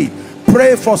intercede.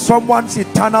 Pray for someone's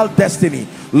eternal destiny,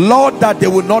 Lord, that they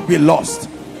will not be lost.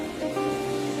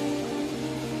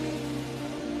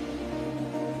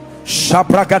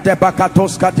 Shaprakate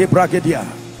bakatos kate bragedia.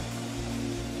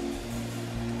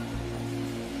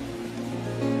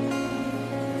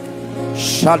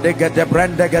 Shadegede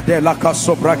brandegede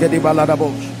lakaso bragedi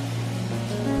baladabosh.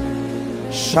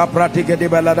 Shapratigede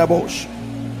baladabosh.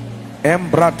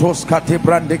 Embratos kate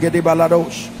brandegede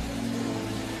baladosh.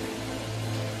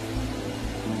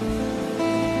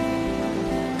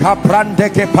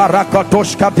 Kaprandeke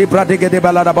parakatosh kate brandegede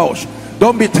baladabosh.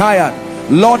 Don't be tired.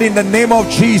 Lord, in the name of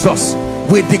Jesus,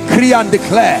 we decree and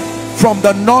declare, from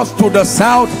the north to the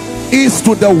south, east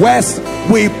to the west,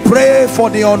 we pray for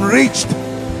the unreached,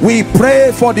 we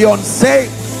pray for the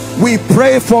unsaved, we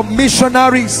pray for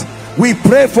missionaries, we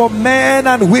pray for men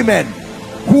and women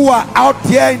who are out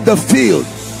there in the field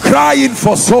crying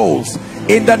for souls.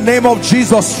 In the name of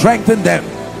Jesus, strengthen them.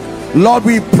 Lord,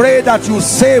 we pray that you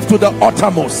save to the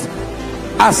uttermost.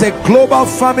 As a global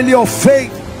family of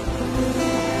faith,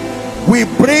 we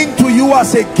bring to you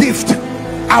as a gift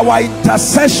our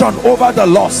intercession over the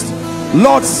lost.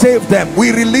 Lord, save them.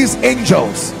 We release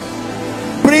angels,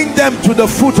 bring them to the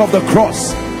foot of the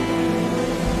cross.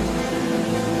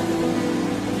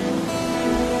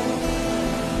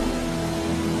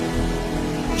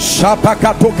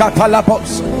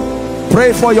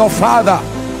 Pray for your father,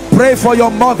 pray for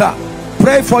your mother,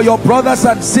 pray for your brothers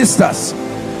and sisters,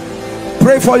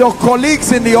 pray for your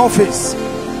colleagues in the office.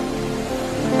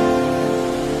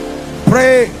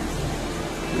 Pray,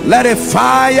 let a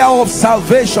fire of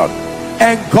salvation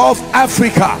engulf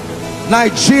Africa,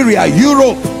 Nigeria,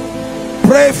 Europe.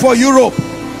 Pray for Europe,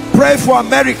 pray for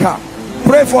America,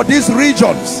 pray for these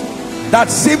regions that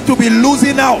seem to be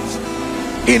losing out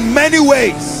in many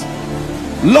ways.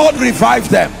 Lord, revive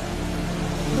them.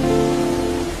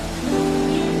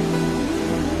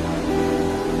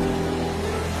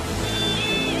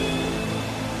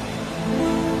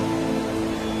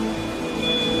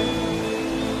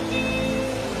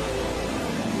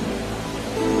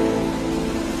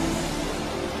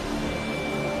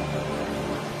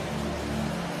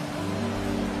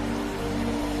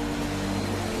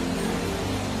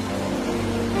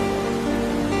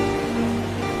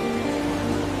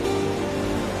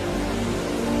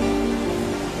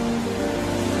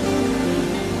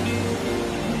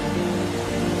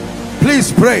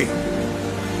 Please pray.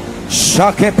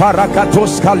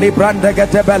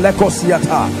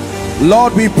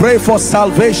 Lord, we pray for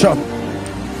salvation.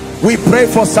 We pray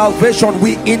for salvation.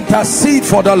 We intercede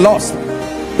for the lost.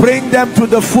 Bring them to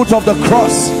the foot of the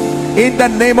cross. In the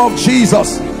name of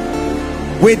Jesus,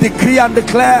 we decree and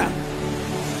declare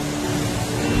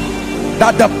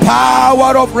that the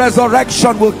power of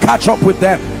resurrection will catch up with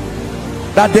them,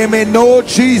 that they may know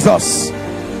Jesus.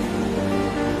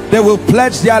 They will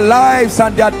pledge their lives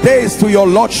and their days to your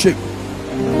lordship.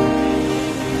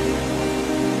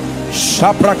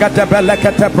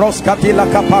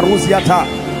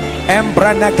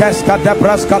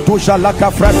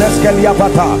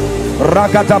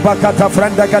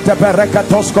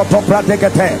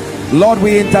 Lord,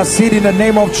 we intercede in the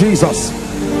name of Jesus.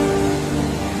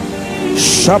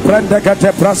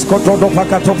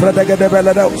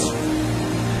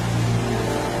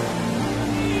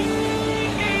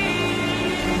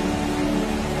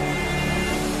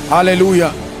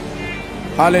 Hallelujah.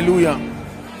 Hallelujah.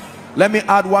 Let me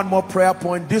add one more prayer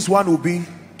point. This one will be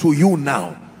to you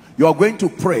now. You are going to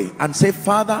pray and say,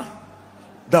 Father,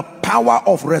 the power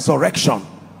of resurrection,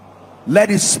 let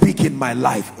it speak in my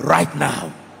life right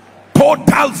now.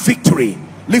 Total victory.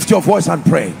 Lift your voice and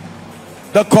pray.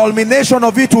 The culmination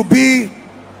of it will be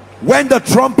when the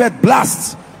trumpet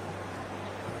blasts.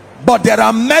 But there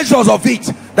are measures of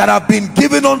it that have been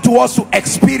given unto us to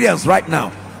experience right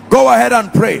now. Go ahead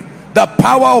and pray. The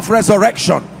power of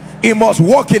resurrection, it must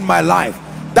work in my life.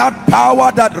 That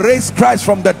power that raised Christ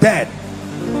from the dead.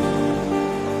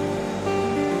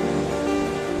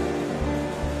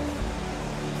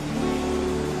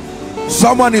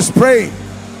 Someone is praying.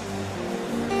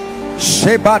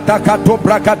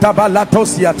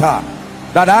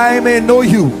 That I may know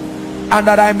you and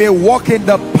that I may walk in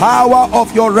the power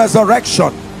of your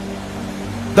resurrection.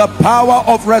 The power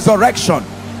of resurrection,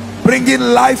 bringing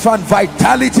life and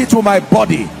vitality to my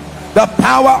body. The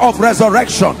power of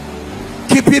resurrection,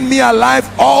 keeping me alive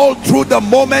all through the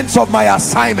moments of my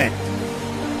assignment.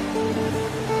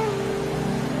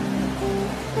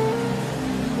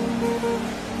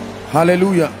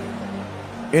 Hallelujah.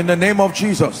 In the name of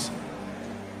Jesus.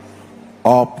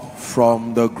 Up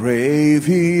from the grave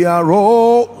he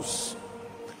arose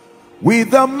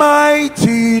with a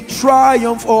mighty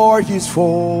triumph o'er his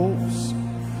foes.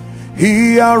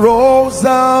 He arose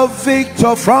a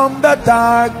victor from the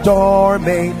dark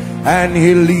domain, and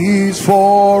he lives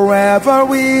forever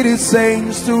with his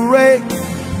saints to reign.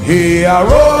 He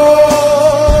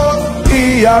arose,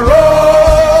 he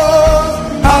arose,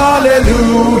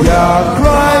 hallelujah,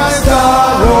 Christ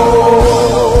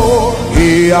arose.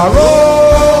 He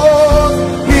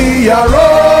arose, he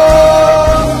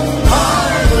arose,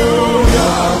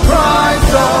 hallelujah,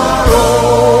 Christ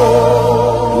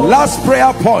arose. Last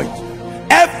prayer point.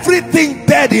 Everything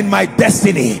dead in my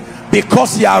destiny,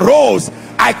 because he arose,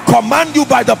 I command you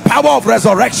by the power of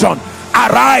resurrection,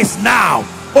 arise now.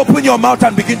 Open your mouth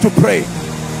and begin to pray.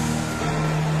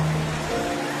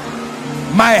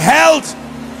 My health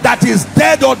that is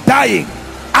dead or dying,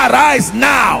 arise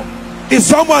now. Is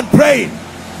someone praying?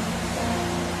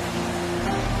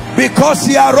 Because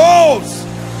he arose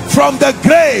from the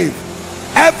grave,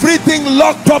 everything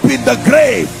locked up in the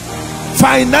grave,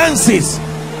 finances,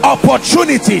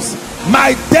 opportunities,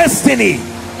 my destiny,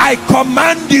 I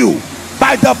command you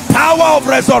by the power of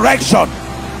resurrection,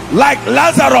 like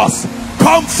Lazarus,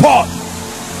 come forth.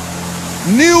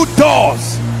 New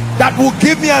doors that will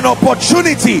give me an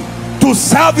opportunity to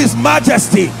serve his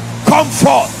majesty, come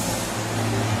forth.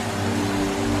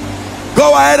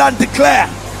 Go ahead and declare.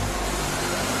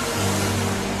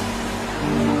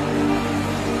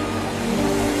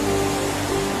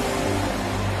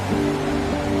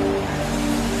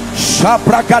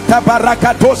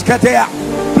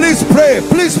 Please pray,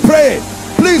 please pray,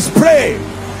 please pray.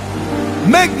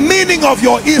 Make meaning of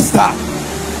your Easter.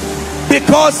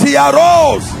 Because he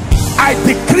arose, I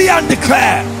decree and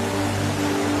declare,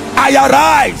 I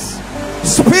arise.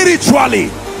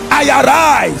 Spiritually, I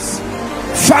arise.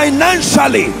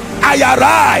 Financially, I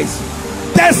arise.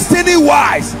 Destiny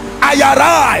wise, I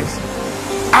arise.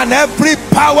 And every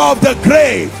power of the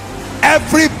grave,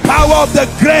 every power of the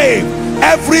grave,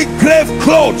 every grave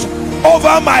cloth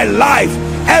over my life,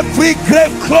 every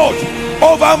grave cloth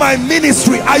over my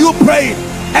ministry, are you praying?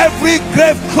 Every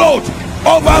grave cloth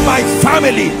over my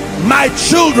family, my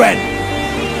children,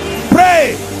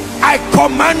 pray. I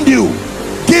command you,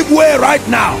 give way right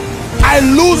now. I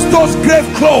lose those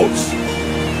grave clothes.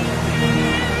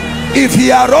 If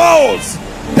he arose,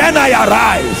 then I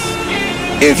arise.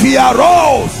 If he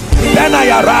arose, then I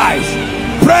arise.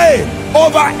 Pray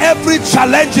over every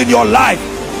challenge in your life,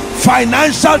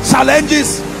 financial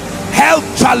challenges, health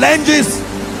challenges.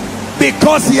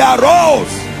 Because he arose,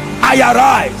 I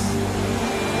arise.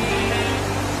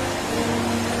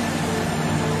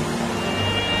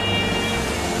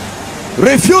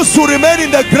 Refuse to remain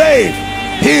in the grave.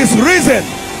 He is risen.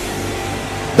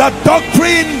 The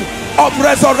doctrine of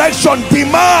resurrection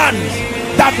demands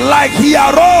that like he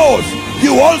arose,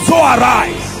 you also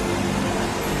arise.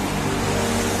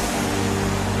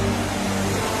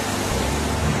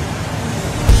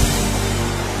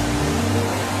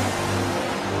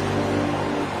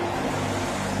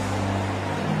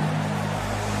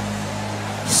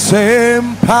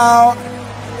 Same power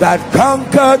that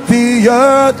conquered the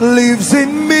earth lives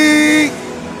in me.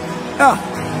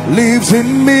 Lives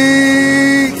in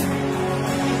me.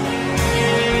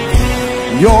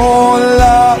 Your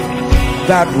love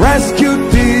that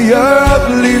rescued the earth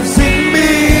lives in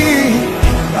me.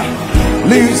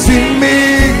 Lives in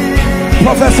me.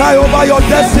 Prophesy over your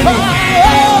destiny.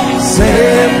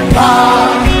 Same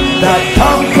power that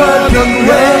conquered the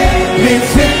earth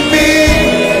lives in me.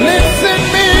 Lives in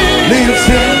me. Lives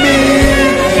in me.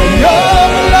 Your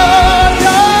love,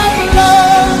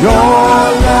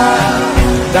 your love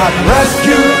that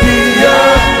rescued the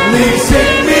earth lives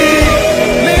in me.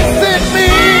 Lives in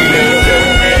me.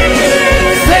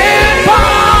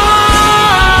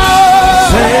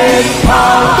 Same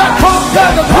power that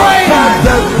conquered the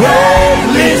grave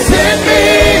lives in me.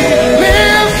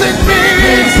 Lives in me.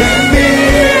 Lives in me.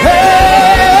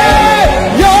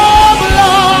 Hey, your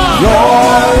blood,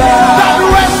 that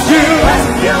rescued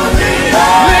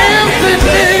lives in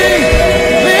me.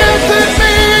 Lives in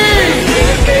me.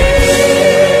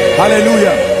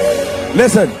 Hallelujah.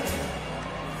 Listen,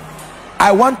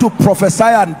 I want to prophesy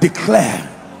and declare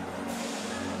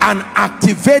and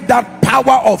activate that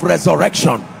power of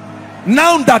resurrection.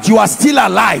 Now that you are still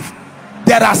alive,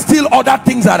 there are still other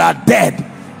things that are dead,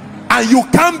 and you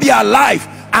can't be alive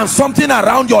and something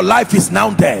around your life is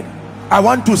now dead. I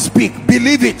want to speak,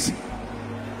 believe it,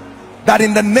 that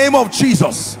in the name of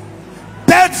Jesus,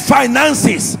 dead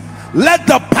finances, let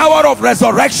the power of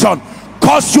resurrection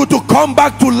cause you to come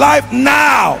back to life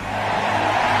now.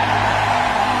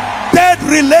 Dead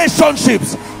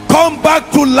relationships, come back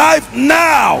to life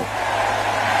now.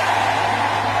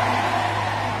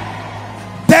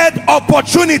 Dead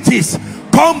opportunities,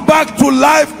 come back to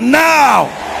life now.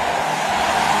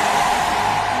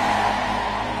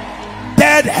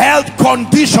 Dead health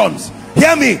conditions,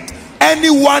 hear me,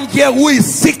 anyone here who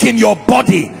is sick in your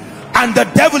body and the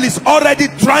devil is already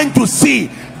trying to see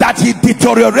that he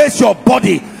deteriorates your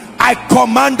body, I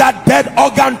command that dead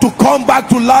organ to come back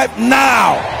to life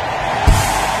now.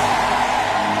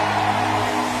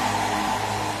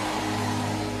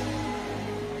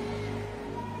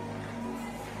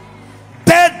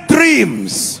 Dead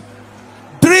dreams,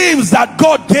 dreams that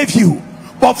God gave you,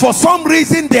 but for some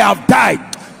reason they have died,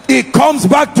 it comes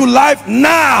back to life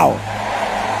now.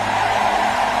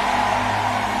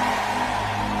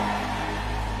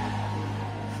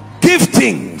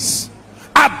 Giftings,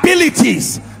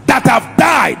 abilities that have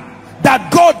died,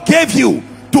 that God gave you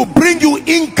to bring you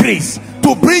increase,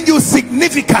 to bring you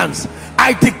significance,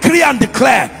 I decree and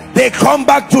declare they come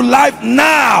back to life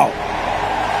now.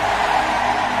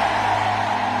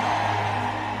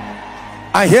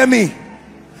 And hear me,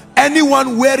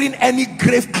 anyone wearing any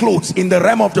grave clothes in the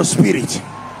realm of the spirit,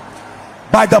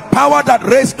 by the power that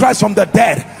raised Christ from the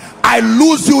dead, I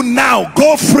lose you now,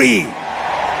 go free.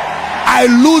 I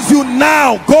lose you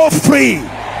now, go free.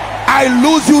 I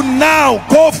lose you now,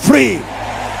 go free.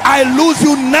 I lose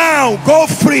you now, go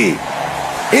free.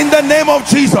 In the name of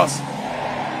Jesus.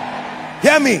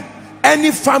 Hear me,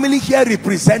 any family here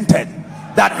represented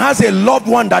that has a loved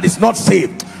one that is not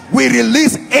saved, we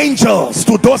release angels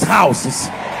to those houses.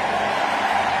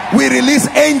 We release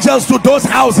angels to those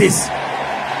houses.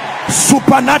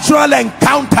 Supernatural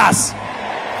encounters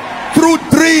through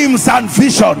dreams and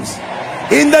visions,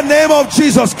 in the name of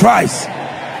Jesus Christ.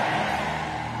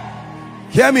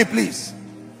 Hear me please,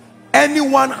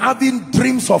 anyone having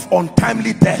dreams of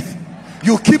untimely death,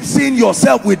 you keep seeing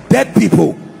yourself with dead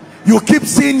people, you keep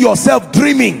seeing yourself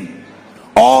dreaming,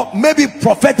 or maybe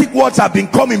prophetic words have been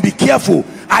coming, be careful,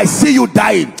 I see you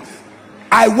dying.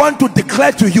 I want to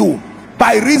declare to you,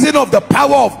 by reason of the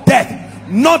power of death,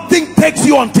 nothing takes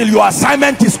you until your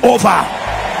assignment is over.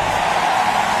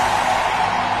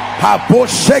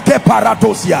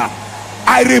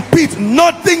 I repeat,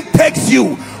 nothing takes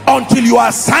you until your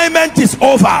assignment is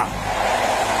over.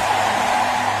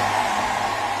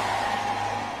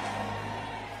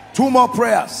 Two more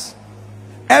prayers.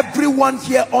 Everyone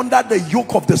here under the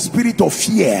yoke of the spirit of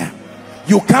fear,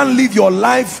 you can't live your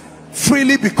life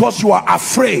freely because you are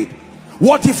afraid.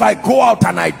 What if I go out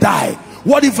and I die?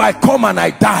 What if I come and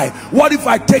I die? What if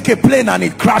I take a plane and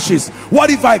it crashes? What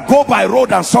if I go by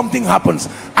road and something happens?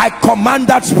 I command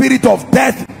that spirit of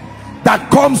death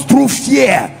that comes through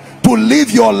fear to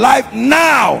live your life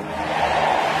now.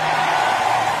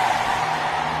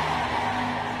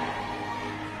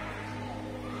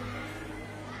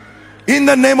 In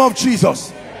the name of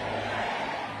Jesus.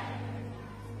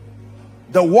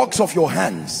 The works of your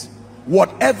hands,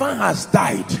 whatever has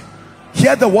died,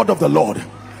 hear the word of the Lord.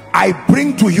 I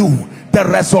bring to you the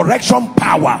resurrection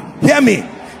power. Hear me.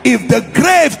 If the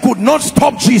grave could not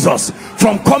stop Jesus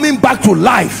from coming back to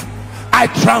life, I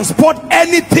transport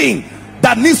anything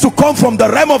that needs to come from the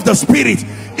realm of the spirit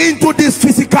into this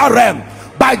physical realm.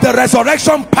 By the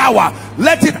resurrection power,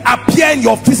 let it appear in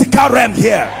your physical realm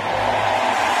here.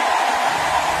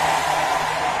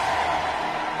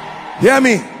 Hear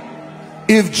me.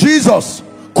 If Jesus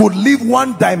could leave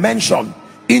one dimension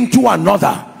into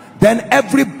another, then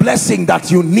every blessing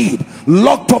that you need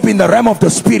locked up in the realm of the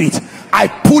spirit, I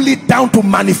pull it down to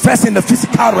manifest in the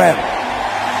physical realm.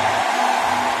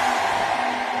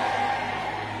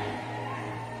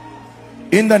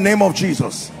 In the name of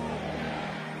Jesus.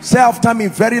 Say after me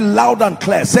very loud and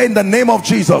clear. Say, in the name of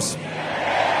Jesus,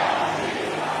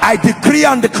 I decree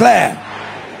and declare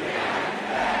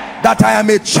that I am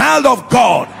a child of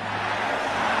God,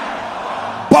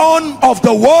 born of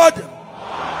the word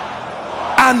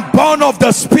and born of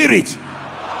the spirit.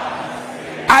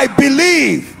 I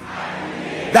believe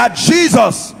that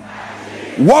Jesus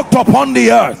walked upon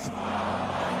the earth.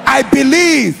 I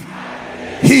believe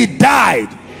he died.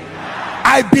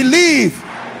 I believe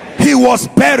he was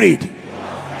buried.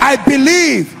 I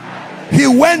believe he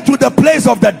went to the place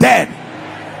of the dead.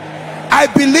 I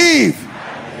believe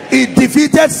he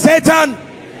defeated Satan,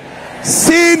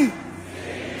 sin,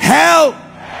 hell,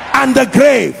 and the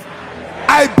grave.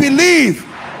 I believe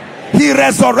he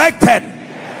resurrected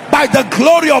by the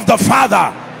glory of the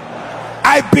Father.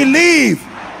 I believe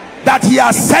that he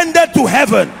ascended to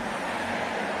heaven.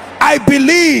 I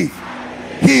believe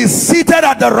he is seated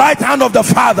at the right hand of the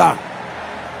Father,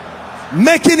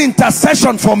 making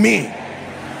intercession for me.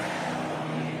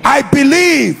 I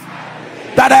believe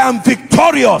that I am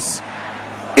victorious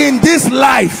in this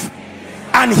life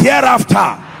and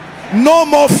hereafter. No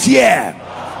more fear,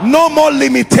 no more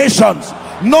limitations,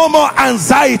 no more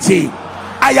anxiety.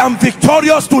 I am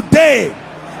victorious today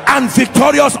and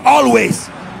victorious always.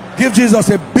 Give Jesus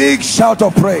a big shout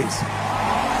of praise.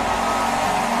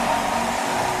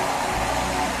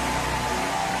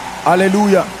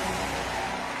 Hallelujah.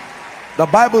 The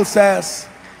Bible says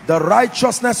the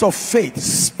righteousness of faith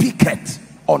speaketh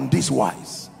on this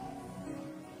wise.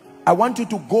 I want you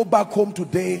to go back home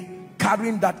today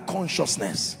carrying that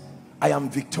consciousness. I am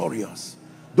victorious.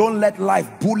 Don't let life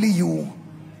bully you.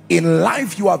 In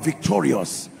life you are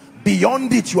victorious.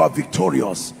 Beyond it you are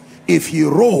victorious. If he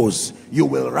rose, you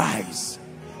will rise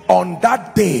on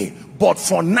that day. But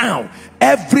for now,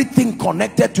 everything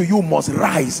connected to you must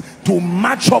rise to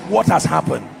match up what has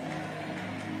happened.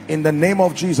 In the name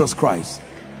of Jesus Christ.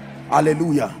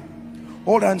 Hallelujah.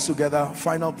 Hold hands together.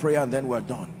 Final prayer and then we're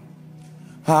done.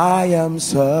 I am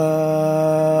serving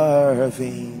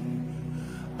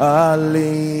a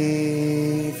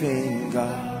living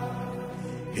God.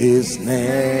 His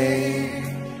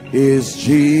name is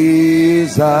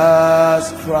Jesus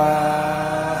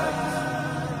Christ.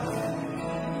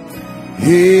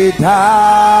 He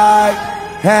died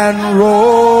and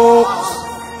rose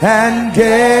and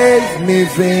gave me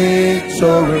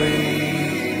victory.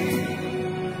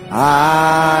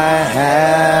 I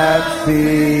have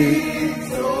victory.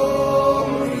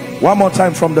 One more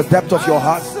time from the depth of your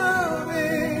heart.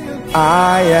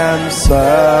 I am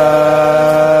serving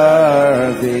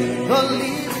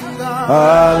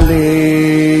a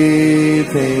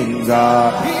living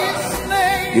God.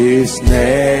 His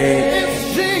name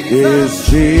is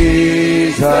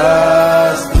Jesus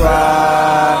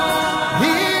Christ.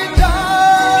 He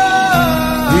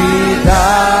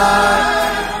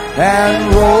died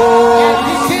and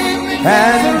rose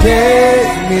and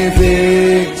gave me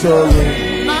victory.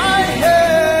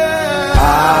 I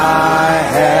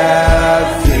have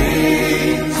victory.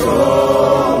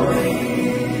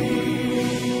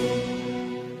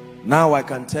 Now I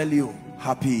can tell you,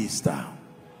 happy Easter.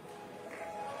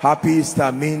 Happy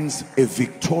Easter means a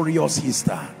victorious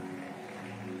Easter,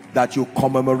 that you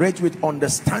commemorate with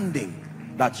understanding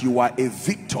that you are a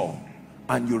victor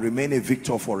and you remain a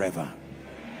victor forever.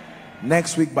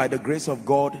 Next week, by the grace of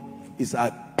God, is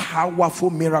a powerful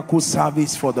miracle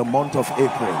service for the month of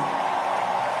April.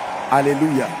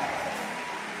 Hallelujah.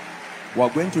 We're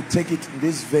going to take it in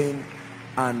this vein,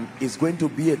 and it's going to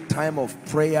be a time of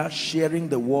prayer, sharing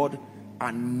the word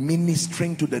and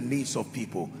ministering to the needs of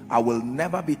people. I will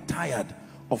never be tired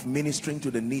of ministering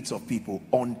to the needs of people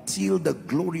until the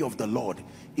glory of the Lord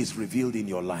is revealed in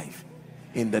your life.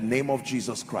 In the name of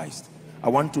Jesus Christ. I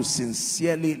want to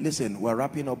sincerely, listen, we're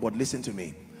wrapping up, but listen to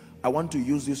me. I want to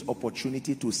use this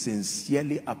opportunity to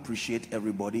sincerely appreciate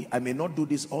everybody. I may not do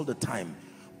this all the time,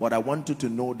 but I want you to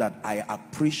know that I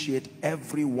appreciate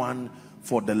everyone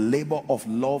for the labor of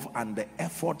love and the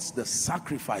efforts, the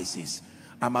sacrifices.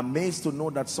 I'm amazed to know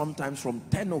that sometimes from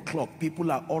 10 o'clock,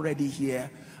 people are already here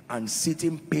and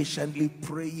sitting patiently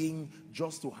praying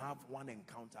just to have one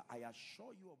encounter. I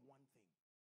assure you of one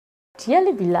thing.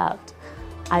 Dearly beloved,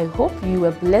 I hope you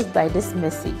were blessed by this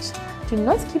message. Do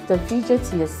not keep the video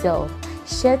to yourself.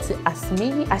 Share to as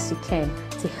many as you can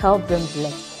to help them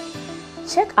bless.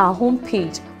 Check our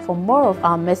homepage for more of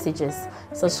our messages.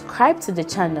 Subscribe to the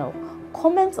channel,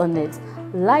 comment on it,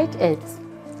 like it.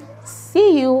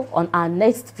 See you on our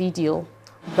next video.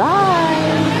 Bye.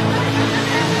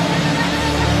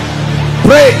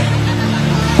 Pray,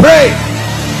 pray,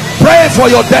 pray for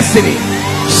your destiny.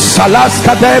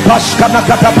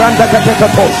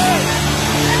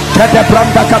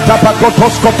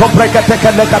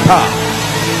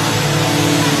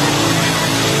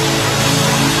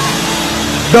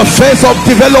 The phase of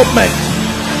development.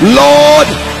 Lord,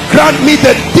 grant me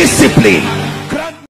the discipline